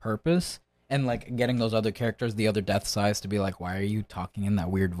on purpose, and like getting those other characters, the other Death Sides, to be like, why are you talking in that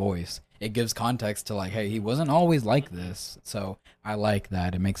weird voice? It gives context to like, hey, he wasn't always like this. So I like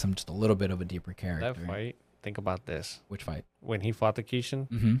that. It makes him just a little bit of a deeper character. That fight. Think about this. Which fight? When he fought the Kishin.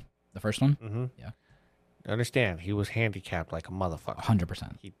 Mm-hmm. The first one? Mm-hmm. Yeah. Understand? He was handicapped like a motherfucker.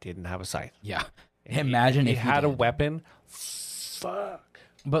 100%. He didn't have a scythe. Yeah. And Imagine he if he had a did. weapon. Fuck.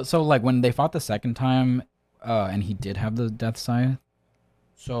 But so like when they fought the second time, and he did have the Death Scythe,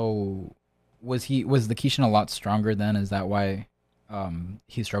 so was the Kishin a lot stronger then? Is that why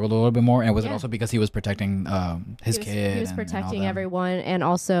he struggled a little bit more? And was it Yeah. also because he was protecting his kid? He was and all protecting them? everyone, and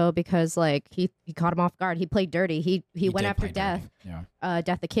also because like he caught him off guard. He played dirty. He went did after play Death. dirty. Yeah.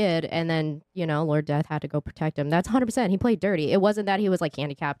 Death the kid, and then Lord Death had to go protect him. That's 100%. He played dirty. It wasn't that he was like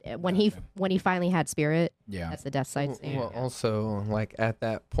handicapped. When he finally had spirit, Yeah. that's the Death Side Well, scene. well, also, like at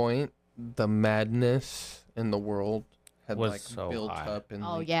that point, the madness in the world had Was like so built high. up and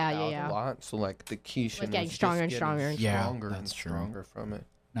Oh, leaked yeah, out yeah. a lot. So like the Kishin Was getting just stronger and getting stronger and Yeah, stronger and that's true. stronger from it.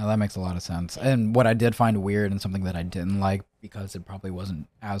 No, that makes a lot of sense. And what I did find weird and something that I didn't like, because it probably wasn't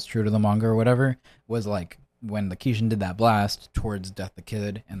as true to the manga or whatever, was like when the Kishin did that blast towards Death the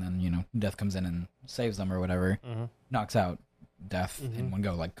kid, and then Death comes in and saves them or whatever, Mm-hmm. knocks out Death in Mhm. one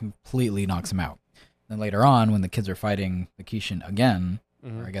go, like completely knocks him out. Then later on, when the kids are fighting the Kishin again,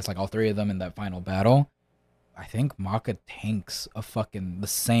 Mm-hmm. or I guess like all three of them in that final battle, I think Maka tanks the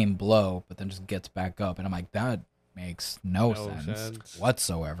same blow, but then just gets back up, and I'm like, that makes no sense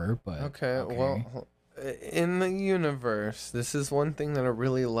whatsoever. But Okay, well, in the universe, this is one thing that I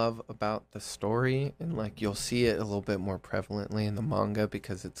really love about the story, and like you'll see it a little bit more prevalently in the manga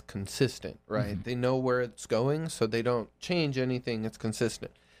because it's consistent, right? Mhm. They know where it's going, so they don't change anything. It's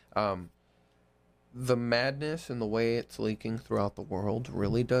consistent. The madness and the way it's leaking throughout the world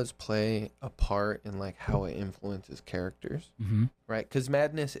really does play a part in like how it influences characters, Mhm. right? Because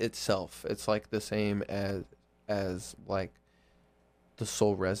madness itself, it's like the same as like the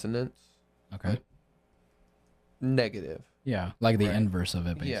soul resonance. Okay. Negative. Yeah, like the Right. inverse of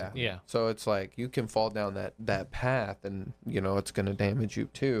it, basically. Yeah. Yeah. So it's like you can fall down that path and it's going to damage you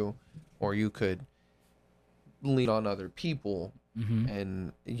too, or you could lean on other people Mm-hmm.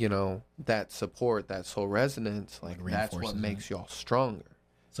 and that support, that soul resonance, like that's what reinforces it. makes y'all stronger.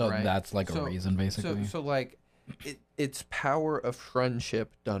 So Right. that's like a So- reason, basically. So like it's power of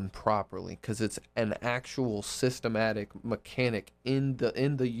friendship done properly because it's an actual systematic mechanic in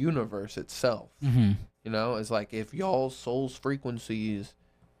the universe itself. Mm-hmm. It's like if y'all's soul's frequencies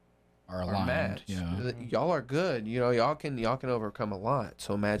Are are aligned. matched, Yeah. y'all are good. Y'all can overcome a lot.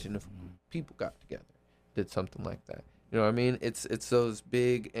 So imagine if Mm-hmm. people got together, did something like that. You know what I mean? It's those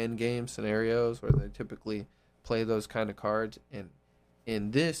big end game scenarios where they typically play those kind of cards, and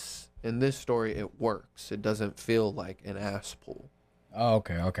in this story it works. It doesn't feel like an ass pull. Oh,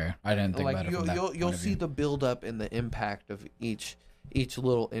 okay. I didn't think about it from that you'll point of see view. the build up and the impact of each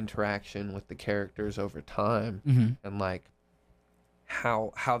little interaction with the characters over time, Mhm. and like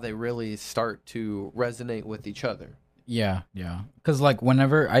how they really start to resonate with each other. Yeah. Because like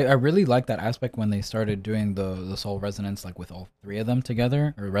whenever I really like that aspect when they started doing the soul resonance, like with all three of them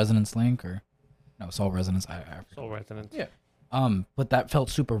together, or resonance link, or no soul resonance. I forget. Soul resonance. Yeah. But that felt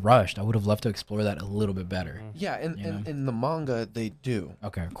super rushed. I would have loved to explore that a little bit better. Mhm. Yeah, and Yeah. in the manga they do.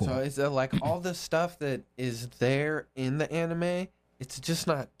 Okay, cool. So it's like all the stuff that is there in the anime, it's just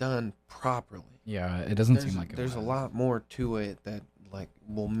not done properly. Yeah, it doesn't seem like it there's a was. lot more to it that like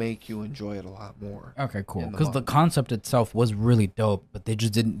will make you enjoy it a lot more. Okay, cool. in the Because the manga. concept itself was really dope, but they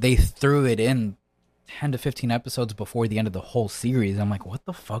just didn't. They threw it in 10 to 15 episodes before the end of the whole series. I'm like, what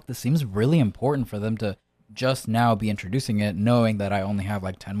the fuck? This seems really important for them to just now be introducing it, knowing that I only have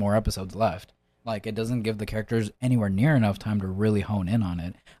like 10 more episodes left. Like, it doesn't give the characters anywhere near enough time to really hone in on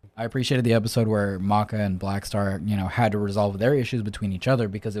it. I appreciated the episode where Maka and Blackstar, had to resolve their issues between each other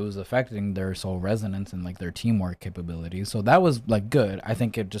because it was affecting their soul resonance and like their teamwork capabilities. So that was like good. I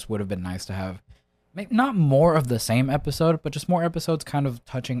think it just would have been nice to have not more of the same episode, but just more episodes kind of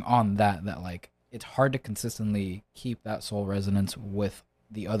touching on that like it's hard to consistently keep that soul resonance with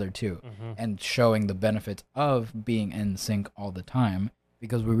the other two and showing the benefits of being in sync all the time,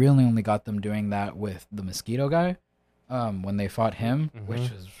 because we really only got them doing that with the mosquito guy when they fought him, which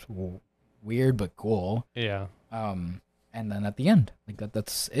is weird but cool. Yeah. And then at the end, like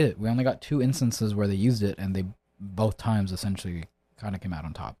that's it. We only got 2 instances where they used it, and they both times essentially kind of came out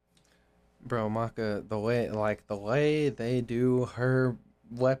on top. Bro, Maka, the way they do her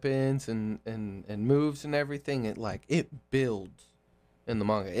weapons and moves and everything, it builds in the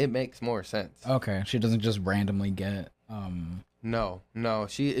manga. It makes more sense. Okay, she doesn't just randomly get No,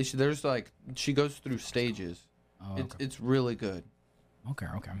 she goes through stages. Oh, okay. It's really good. Okay.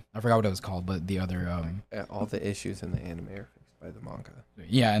 I forgot what it was called, but the other All the issues in the anime are fixed by the manga.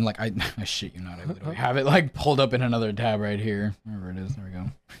 yeah, and like I shit you not, I literally have it like pulled up in another tab right here. Wherever it is, there we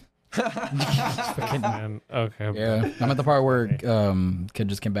go. Man, okay. Yeah, I'm at the part where kid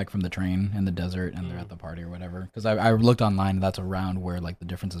just came back from the train in the desert and they're at the party or whatever. Because I looked online, and that's around where like the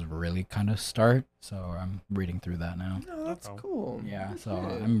differences really kind of start. So I'm reading through that now. No, that's cool. Yeah, so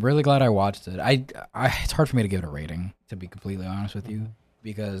Yeah. I'm really glad I watched it. I it's hard for me to give it a rating, to be completely honest with you,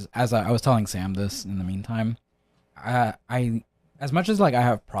 because as I was telling Sam this in the meantime, I as much as like I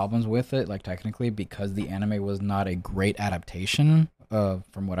have problems with it, like technically, because the anime was not a great adaptation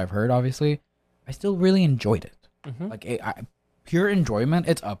from what I've heard, obviously, I still really enjoyed it. Like pure enjoyment,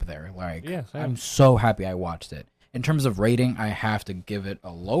 it's up there. Like Yeah, same. I'm so happy I watched it. In terms of rating, I have to give it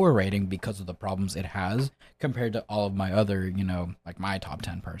a lower rating because of the problems it has compared to all of my other, like my top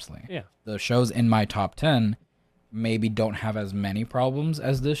 10 personally. Yeah. The shows in my top 10 maybe don't have as many problems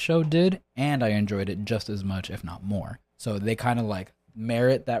as this show did, and I enjoyed it just as much, if not more. So they kind of like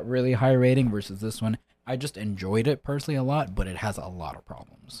merit that really high rating versus this one. I just enjoyed it personally a lot, but it has a lot of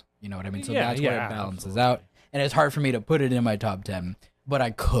problems. You know what I mean? So that's where it balances out. And it's hard for me to put it in my top 10, but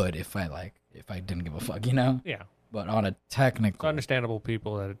I could if I didn't give a fuck, Yeah. But on a technical... It's understandable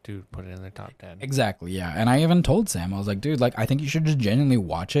people that do put it in their top 10. Exactly, yeah. And I even told Sam, I was like, dude, like, I think you should just genuinely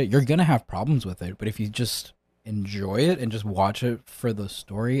watch it. You're going to have problems with it, but if you just enjoy it and just watch it for the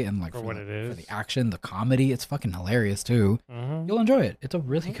story and like For what it for is. the action, the comedy, it's fucking hilarious too. You'll enjoy it. It's a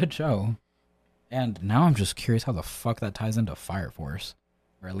really good show. And now I'm just curious how the fuck that ties into Fire Force,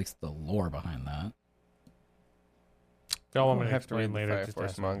 or at least the lore behind that. Y'all You're want me gonna to have to read explain the later? Fire Just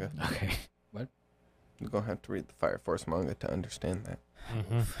Force ask me. manga. Okay. What? You're gonna have to read the Fire Force manga to understand that.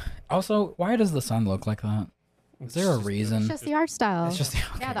 Also, why does the sun look like that? Is there a reason? It's just the art style. It's just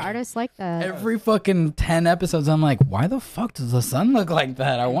Yeah, the artists like that. Every fucking 10 episodes, I'm like, why the fuck does the sun look like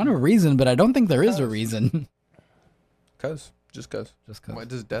that? I want a reason, but I don't think there is a reason. Just cause. Just cause. Why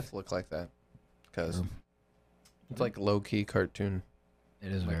does death look like that? Cause True. it's like low key cartoon.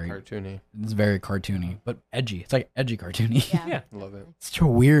 It is Like very, cartoony. it's very cartoony, but edgy. It's like edgy cartoony. Yeah. Yeah. Love it. It's such a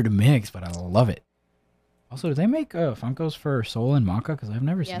weird mix, but I love it. Also, do they make Funkos for Soul and Maka? Because I've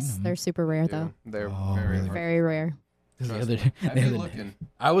never Yes, seen them. they're super rare though. They're Oh, very really? hard. Very rare. 'Cause the Trust other, me. the Have you other day- looking?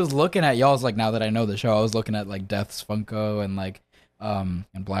 I was looking at y'all's like, now that I know the show, I was looking at like Death's Funko and like and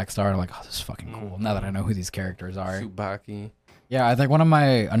Black Star. I'm like, oh, this is fucking cool. Now that I know who these characters are. Tsubaki. Yeah, I think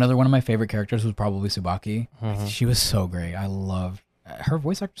another one of my favorite characters was probably Tsubaki. She was so great. I love her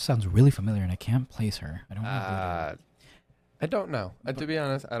voice actor. Sounds really familiar, and I can't place her. I don't know. who it is. I don't know. To be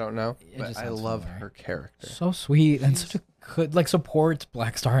honest, I don't know. It But just I sounds love familiar. her character. So sweet and such a good like supports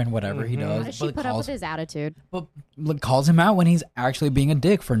Black Star and whatever he How does. does she put up with his attitude? But like, calls him out when he's actually being a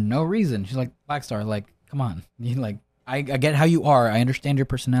dick for no reason. She's like, Black Star, like, come on. You like, I get how you are. I understand your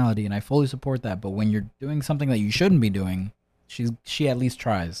personality, and I fully support that. But when you're doing something that you shouldn't be doing, she at least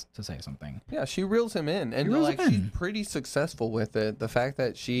tries to say something. Yeah, she reels him in, and reels like him she's in. pretty successful with it. The fact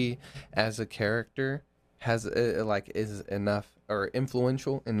that she, as a character, has is enough or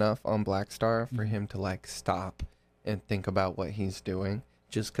influential enough on Black Star for him to like stop and think about what he's doing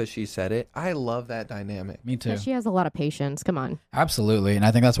just because she said it. I love that dynamic. Me too. Yeah, she has a lot of patience. Come on. Absolutely, and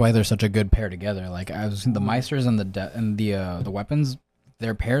I think that's why they're such a good pair together. Like I was the Meisters and the weapons,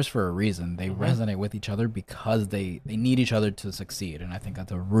 they're pairs for a reason. They resonate with each other because they need each other to succeed, and I think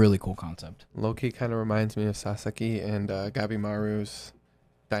that's a really cool concept. Loki kind of reminds me of Sasaki and Gabimaru's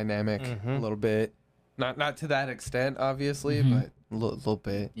dynamic a little bit. Not to that extent, obviously, but a little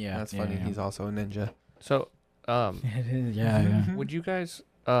bit. Yeah, That's yeah, funny. yeah. He's also a ninja. So, It is, yeah. would you guys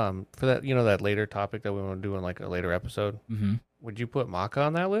for that that later topic that we want to do in like a later episode? Mm-hmm. Would you put Maka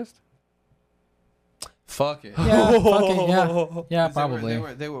on that list? Fuck it. Yeah, fuck it, yeah. Yeah, probably.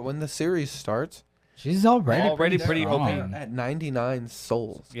 They were when the series starts. She's already Already pretty strong. OP. At 99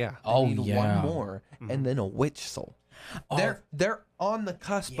 souls. Yeah. They Oh, need yeah. one more, and then a witch soul. Oh. They're on the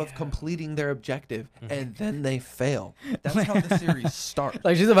cusp of Yeah. completing their objective, and then they fail. That's how the series starts.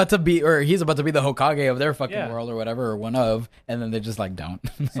 Like she's about to be, or he's about to be the Hokage of their fucking Yeah. world or whatever, or one of, and then they just like don't.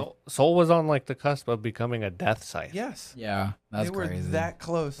 Soul was on like the cusp of becoming a death scythe. Yes, Yeah, that's they were crazy. that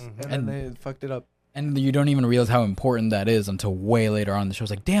close, and then they fucked it up. And you don't even realize how important that is until way later on in the show. It's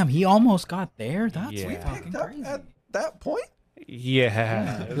like, damn, he almost got there. That's Yeah. We fucking Picked up crazy. at that point.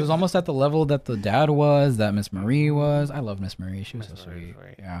 Yeah. It was almost at the level that the dad was, that Miss Marie was. I love Miss Marie. She was so Miss Marie was sweet.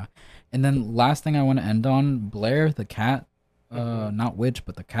 great. Yeah. And then last thing I want to end on, Blair, the cat. Not witch,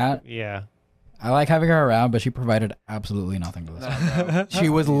 but the cat. Yeah. I like having her around, but she provided absolutely nothing to this. She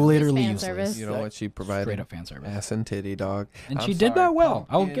was literally fan useless. service. You know what she provided? Straight up fan service. Ass and titty, dog. And I'm she did sorry. that well.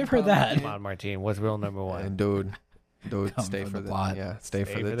 I'll Pumpkin, give her that. Come on, Martine. What's rule number one? And dude, Come stay for for the the plot. Yeah, stay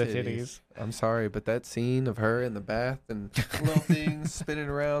for Stay the titties. I'm sorry, but that scene of her in the bath and little things spinning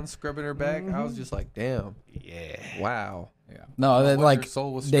around, scrubbing her back, I was just like, damn, Yeah. wow. Yeah. No, No they, wonder like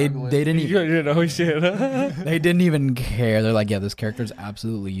Soul was they struggling. didn't even You know shit. they didn't even care. They're like, yeah, this character's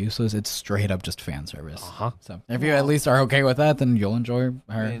absolutely useless. It's straight up just fan service. Uh-huh. So if you at least are okay with that, then you'll enjoy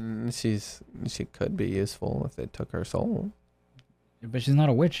her. And she could be useful if they took her soul. But she's not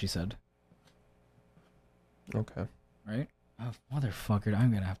a witch, she said. Okay. Right? Oh, motherfucker,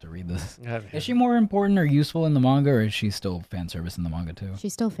 I'm gonna have to read this. Yeah. Is she more important or useful in the manga, or is she still fan service in the manga too?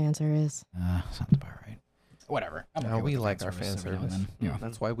 She's still fan service. Sounds about right. Whatever. I'm No, okay we with the like our fan every now and service. then. Yeah.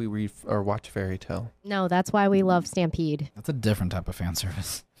 That's why we read or watch Fairy Tale. No, that's why we love Stampede. That's a different type of fan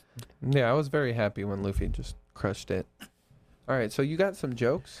service. Yeah, I was very happy when Luffy just crushed it. All right, so you got some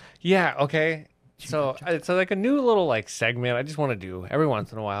jokes? Yeah. Okay. So it's like a new little like segment I just want to do every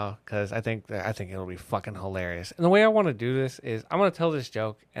once in a while because I think it'll be fucking hilarious. And the way I want to do this is I'm gonna tell this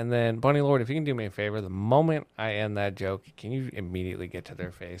joke and then Bunny Lord, if you can do me a favor, the moment I end that joke, can you immediately get to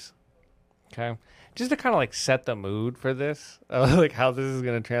their face? Okay, just to kind of like set the mood for this, like how this is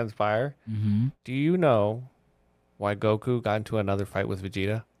gonna transpire. Mm-hmm. Do you know why Goku got into another fight with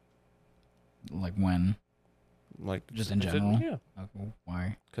Vegeta? Like when? Like Just in general? Yeah, Okay,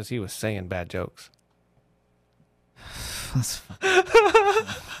 why? because he was saying bad jokes.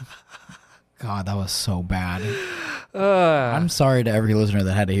 God, that was so bad. Uh, I'm sorry to every listener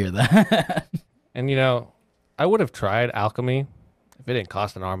that had to hear that. And you know, I would have tried alchemy if it didn't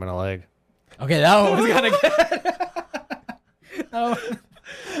cost an arm and a leg. Okay, that one was kind of good. Oh,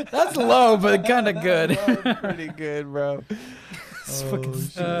 that's low, but kind of good. Pretty good, bro.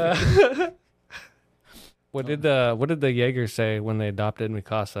 What did the Jaegers say when they adopted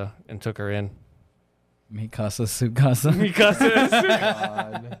Mikasa and took her in? Mikasa Sukasa.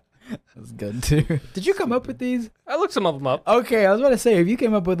 Mikasa. That's good too. Did you come up with these? I looked some of them up. Okay, I was about to say if you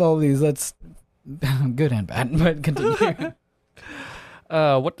came up with all these, that's good and bad. But continue.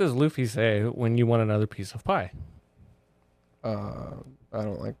 What does Luffy say when you want another piece of pie? I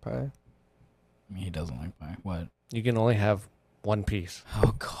don't like pie. I mean, he doesn't like pie. What? You can only have one piece.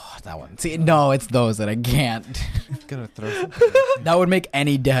 Oh God, that one. See, no, it's those that I can't. Gonna throw something. That would make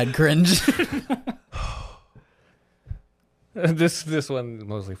any dad cringe. This one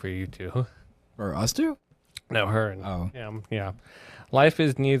mostly for you two. For us too? No, her. And, Oh. yeah. Life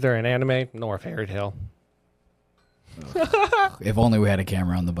is neither an anime nor a fairy tale. If only we had a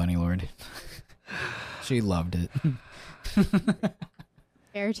camera on the Bunny Lord. She loved it.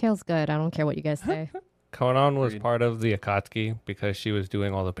 Fairy Tale's good. I don't care what you guys say. Konan was Agreed. part of the Akatsuki because she was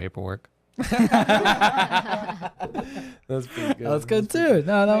doing all the paperwork. That's pretty good. That was good too.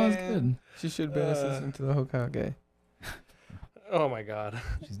 No, that was Man. good. She should have been assistant to the Hokage. Oh my god.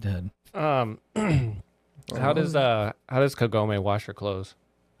 She's dead. How does Kagome wash her clothes?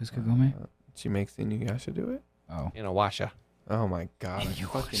 Who's Kagome? She makes the Inuyasha do it? Oh. In a washa. Oh my god, I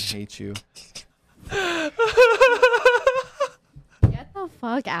fucking hate you. Get the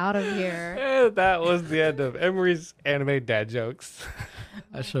fuck out of here. And that was the end of Emery's anime dad jokes.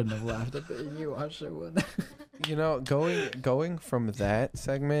 I shouldn't have laughed at the Inuyasha one. You know, going from that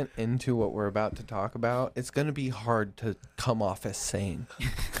segment into what we're about to talk about, it's going to be hard to come off as sane.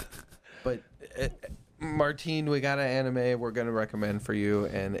 But Martine, we got an anime we're going to recommend for you,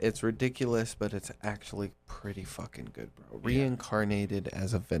 and it's ridiculous, but it's actually pretty fucking good, bro. Reincarnated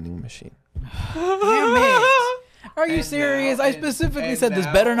as a vending machine. Damn it! Are you And serious? now- I and- specifically and said this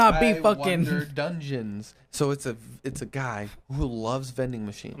now better not be I fucking. Wonder Dungeons. So it's a guy who loves vending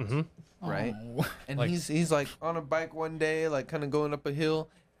machines, Mhm. right? Oh. And Like- he's like on a bike one day, like kind of going up a hill,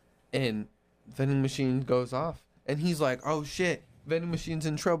 and vending machine goes off, and he's like, "Oh shit, vending machine's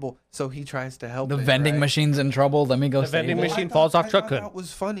in trouble." So he tries to help The it, vending right? machine's in trouble. Let me go The save vending it. machine falls off truck hood. That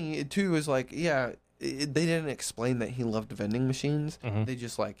was funny. It too is like, yeah, they didn't explain that he loved vending machines. Mhm. They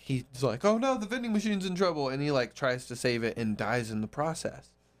just like he's like, "Oh no, the vending machine's in trouble," and he like tries to save it and dies in the process.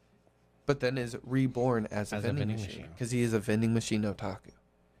 But then is reborn as a vending machine because he is a vending machine otaku.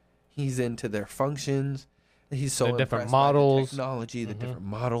 He's into their functions. He's so The different impressed by models. the technology, the Mhm. different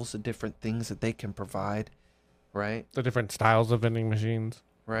models, the different things that they can provide. Right, The different styles of vending machines.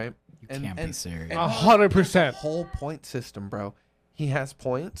 right. You And- can't be and- serious. and- 100%. Whole point system, bro. He has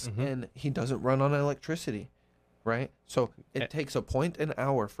points Mhm. and he doesn't run on electricity, right? So it Eh. takes a point an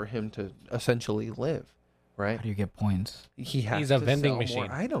hour for him to essentially live, right? How do you get points? He has He's a to vending sell machine.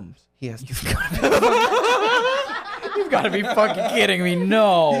 more items. He has to You've got to be fucking kidding me.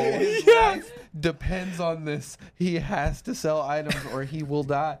 No. His life depends on this. He has to sell items or he will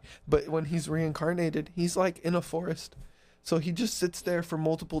die. But when he's reincarnated, he's like in a forest. So he just sits there for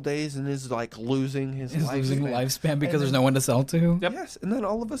multiple days and is like losing his He's losing lifespan. lifespan because And there's then- no one to sell to. Yep. Yes, and then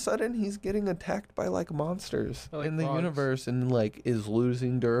all of a sudden he's getting attacked by like monsters Like in the frogs. universe and like is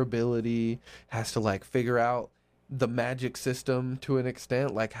losing durability, has to like figure out the magic system to an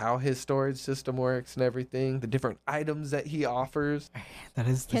extent, like how his storage system works and everything, the different items that he offers. That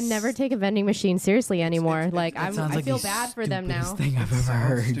is. Can never take a vending machine seriously anymore. Like That I sounds like feel the bad for them stupidest now. thing I've It ever sounds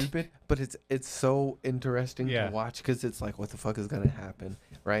heard. stupid, but it's so interesting Yeah. to watch because it's like, what the fuck is gonna happen,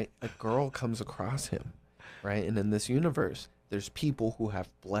 right? A girl comes across him, right? And in this universe, there's people who have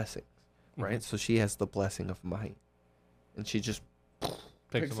blessings, right? Mhm. So she has the blessing of might, and she just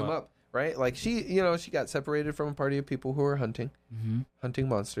picks them him up, right? Like she got separated from a party of people who were hunting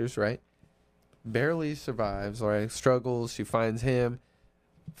monsters, right? Barely survives, right? Struggles. She finds him,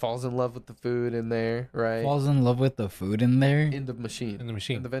 falls in love with the food in there, right? Falls in love with the food in there. in the machine, In the in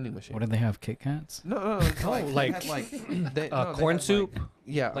machine. the vending machine. What do they have? Kit Kats? No, it's like, they like, had, like they, corn had, soup? like,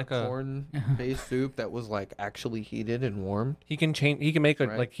 yeah, Like a a- corn-based soup that was like actually heated and warmed. He can change. He can make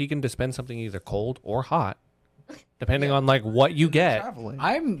Right. he can dispense something either cold or hot, depending on like what you And they're get. traveling.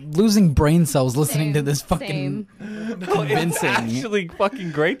 I'm losing brain cells listening to Same, this fucking same. It's convincing. actually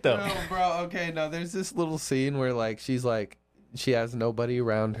fucking great though. No, bro. Okay, no. There's this little scene where like she's like she has nobody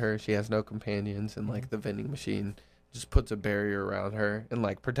around her. She has no companions, and like the vending machine just puts a barrier around her and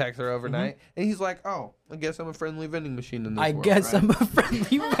like protects her overnight. And he's like, "Oh, I guess I'm a friendly vending machine in this I world, guess right? I'm a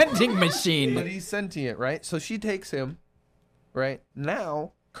friendly vending But machine. he's sentient, right? So she takes him, right?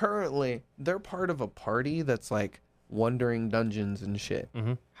 Now, currently, they're part of a party that's like wandering dungeons and shit. How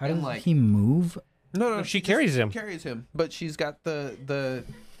and, does like- he move? No, She just carries him. Carries him, but she's got the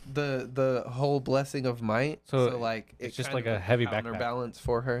whole blessing of might. So like it's just kind like of a heavy backpack. counterbalance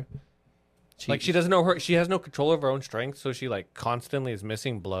for her. Like she doesn't know she has no control of her own strength, so she like constantly is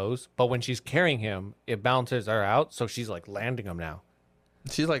missing blows. But when she's carrying him, it balances her out, so she's like landing him now.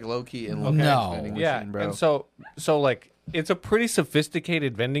 She's like low key in low No. vending Yeah, machine, bro. and so like it's a pretty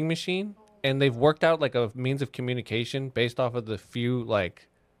sophisticated vending machine, and they've worked out like a means of communication based off of the few like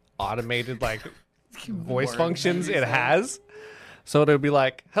automated like voice Words functions that you it say. has. So it'll be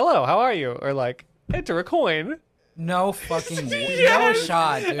like, "Hello, how are you?" or like, "Enter a coin." No fucking no Yes!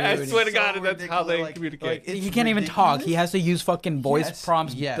 shot, dude. I swear to so God, that's how they ridiculous, communicate. it's He can't even talk. He ridiculous. has to use fucking voice Yes,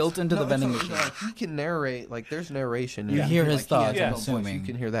 prompts yes. built into No, the vending so, machine. like, he can narrate, like there's narration. You and hear he, his like, he thoughts, has I'm no voice, assuming. You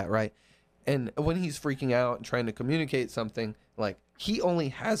can hear that, right? And when he's freaking out and trying to communicate something, like he only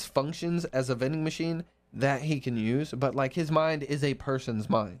has functions as a vending machine that he can use, but like his mind is a person's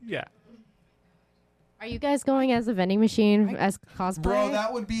mind. Yeah. Are you guys going as a vending machine as cosplay? Bro,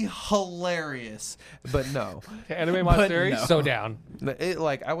 that would be hilarious. But no. Anime But Monster, no. so down. It,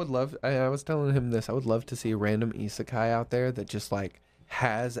 like I would love I was telling him this. I would love to see a random isekai out there that just like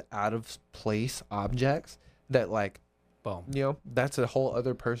has out of place objects that like Boom. that's a whole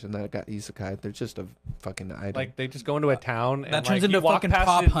other person that got isekai. They're just a fucking item. Like they just go into a town and That turns like, into you walk fucking past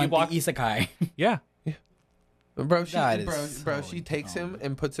Pop it, you Hunt, walk- the isekai. Yeah. Bro, That is bro, so she takes him dumb.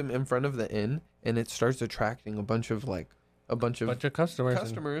 and puts him in front of the inn, and it starts attracting a bunch of Bunch of customers. and-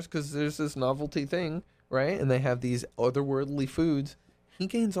 customers because there's this novelty thing, right? And they have these otherworldly foods. He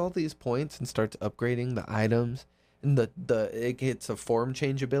gains all these points and starts upgrading the items, and it gets a form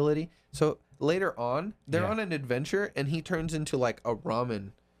change ability. So later on, they're Yeah. on an adventure, and he turns into like a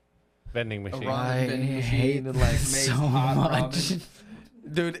ramen vending machine. vending I machine hate and like makes this so hot much. ramen.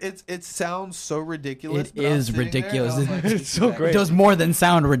 Dude, it sounds so ridiculous. It but I was is sitting there and ridiculous. I was like, It's so It great. does more than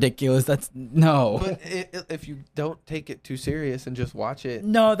sound ridiculous. That's no. But if you don't take it too serious and just watch it,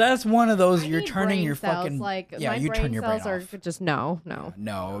 No, that's one of those I you're need turning brain your cells, fucking like yeah, my you brain turn your brain cells off. are just no.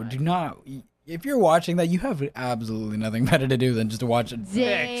 No, do not. If you're watching that, you have absolutely nothing better to do than just to watch it.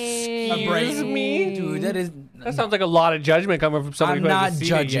 Dang. A brain- Excuse me? Dude, that is. That sounds like a lot of judgment coming from somebody I'm who not hasn't seen it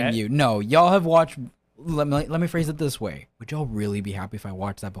judging yet. you. No, y'all have watched. Let me phrase it this way: would y'all really be happy if I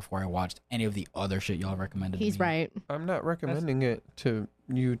watched that before I watched any of the other shit y'all recommended? to He's me? right. I'm not recommending it to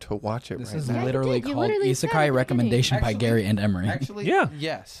you to watch it This right is now. you literally did. You called literally said at the Isekai beginning. Recommendation by Actually- Gary and Emery. Actually, Yeah.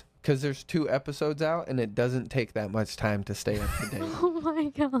 yes, because there's 2 episodes out, and it doesn't take that much time to stay up to date. Oh my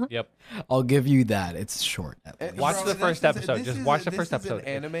god. Yep. I'll give you that. It's short. At least. Watch the Bro, first this episode. this Just is watch a- the first this is episode.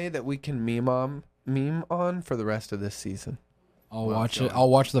 an anime that we can meme on for the rest of this season. I'll Well, watch go it. on. I'll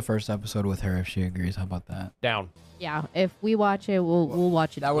watch the first episode with her if she agrees. How about that? Down. Yeah, if we watch it, we'll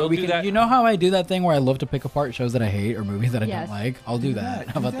watch it. That way We'll we do can. that. You know how I do that thing where I love to pick apart shows that I hate or movies that I Yes. don't like. I'll do that.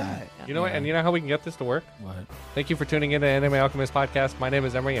 How about that? You know what? Yeah. And you know how we can get this to work? What? Thank you for tuning in to Anime Alchemist Podcast. My name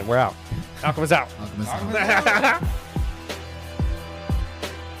is Emery, and we're out. Alchemist out. Alchemist.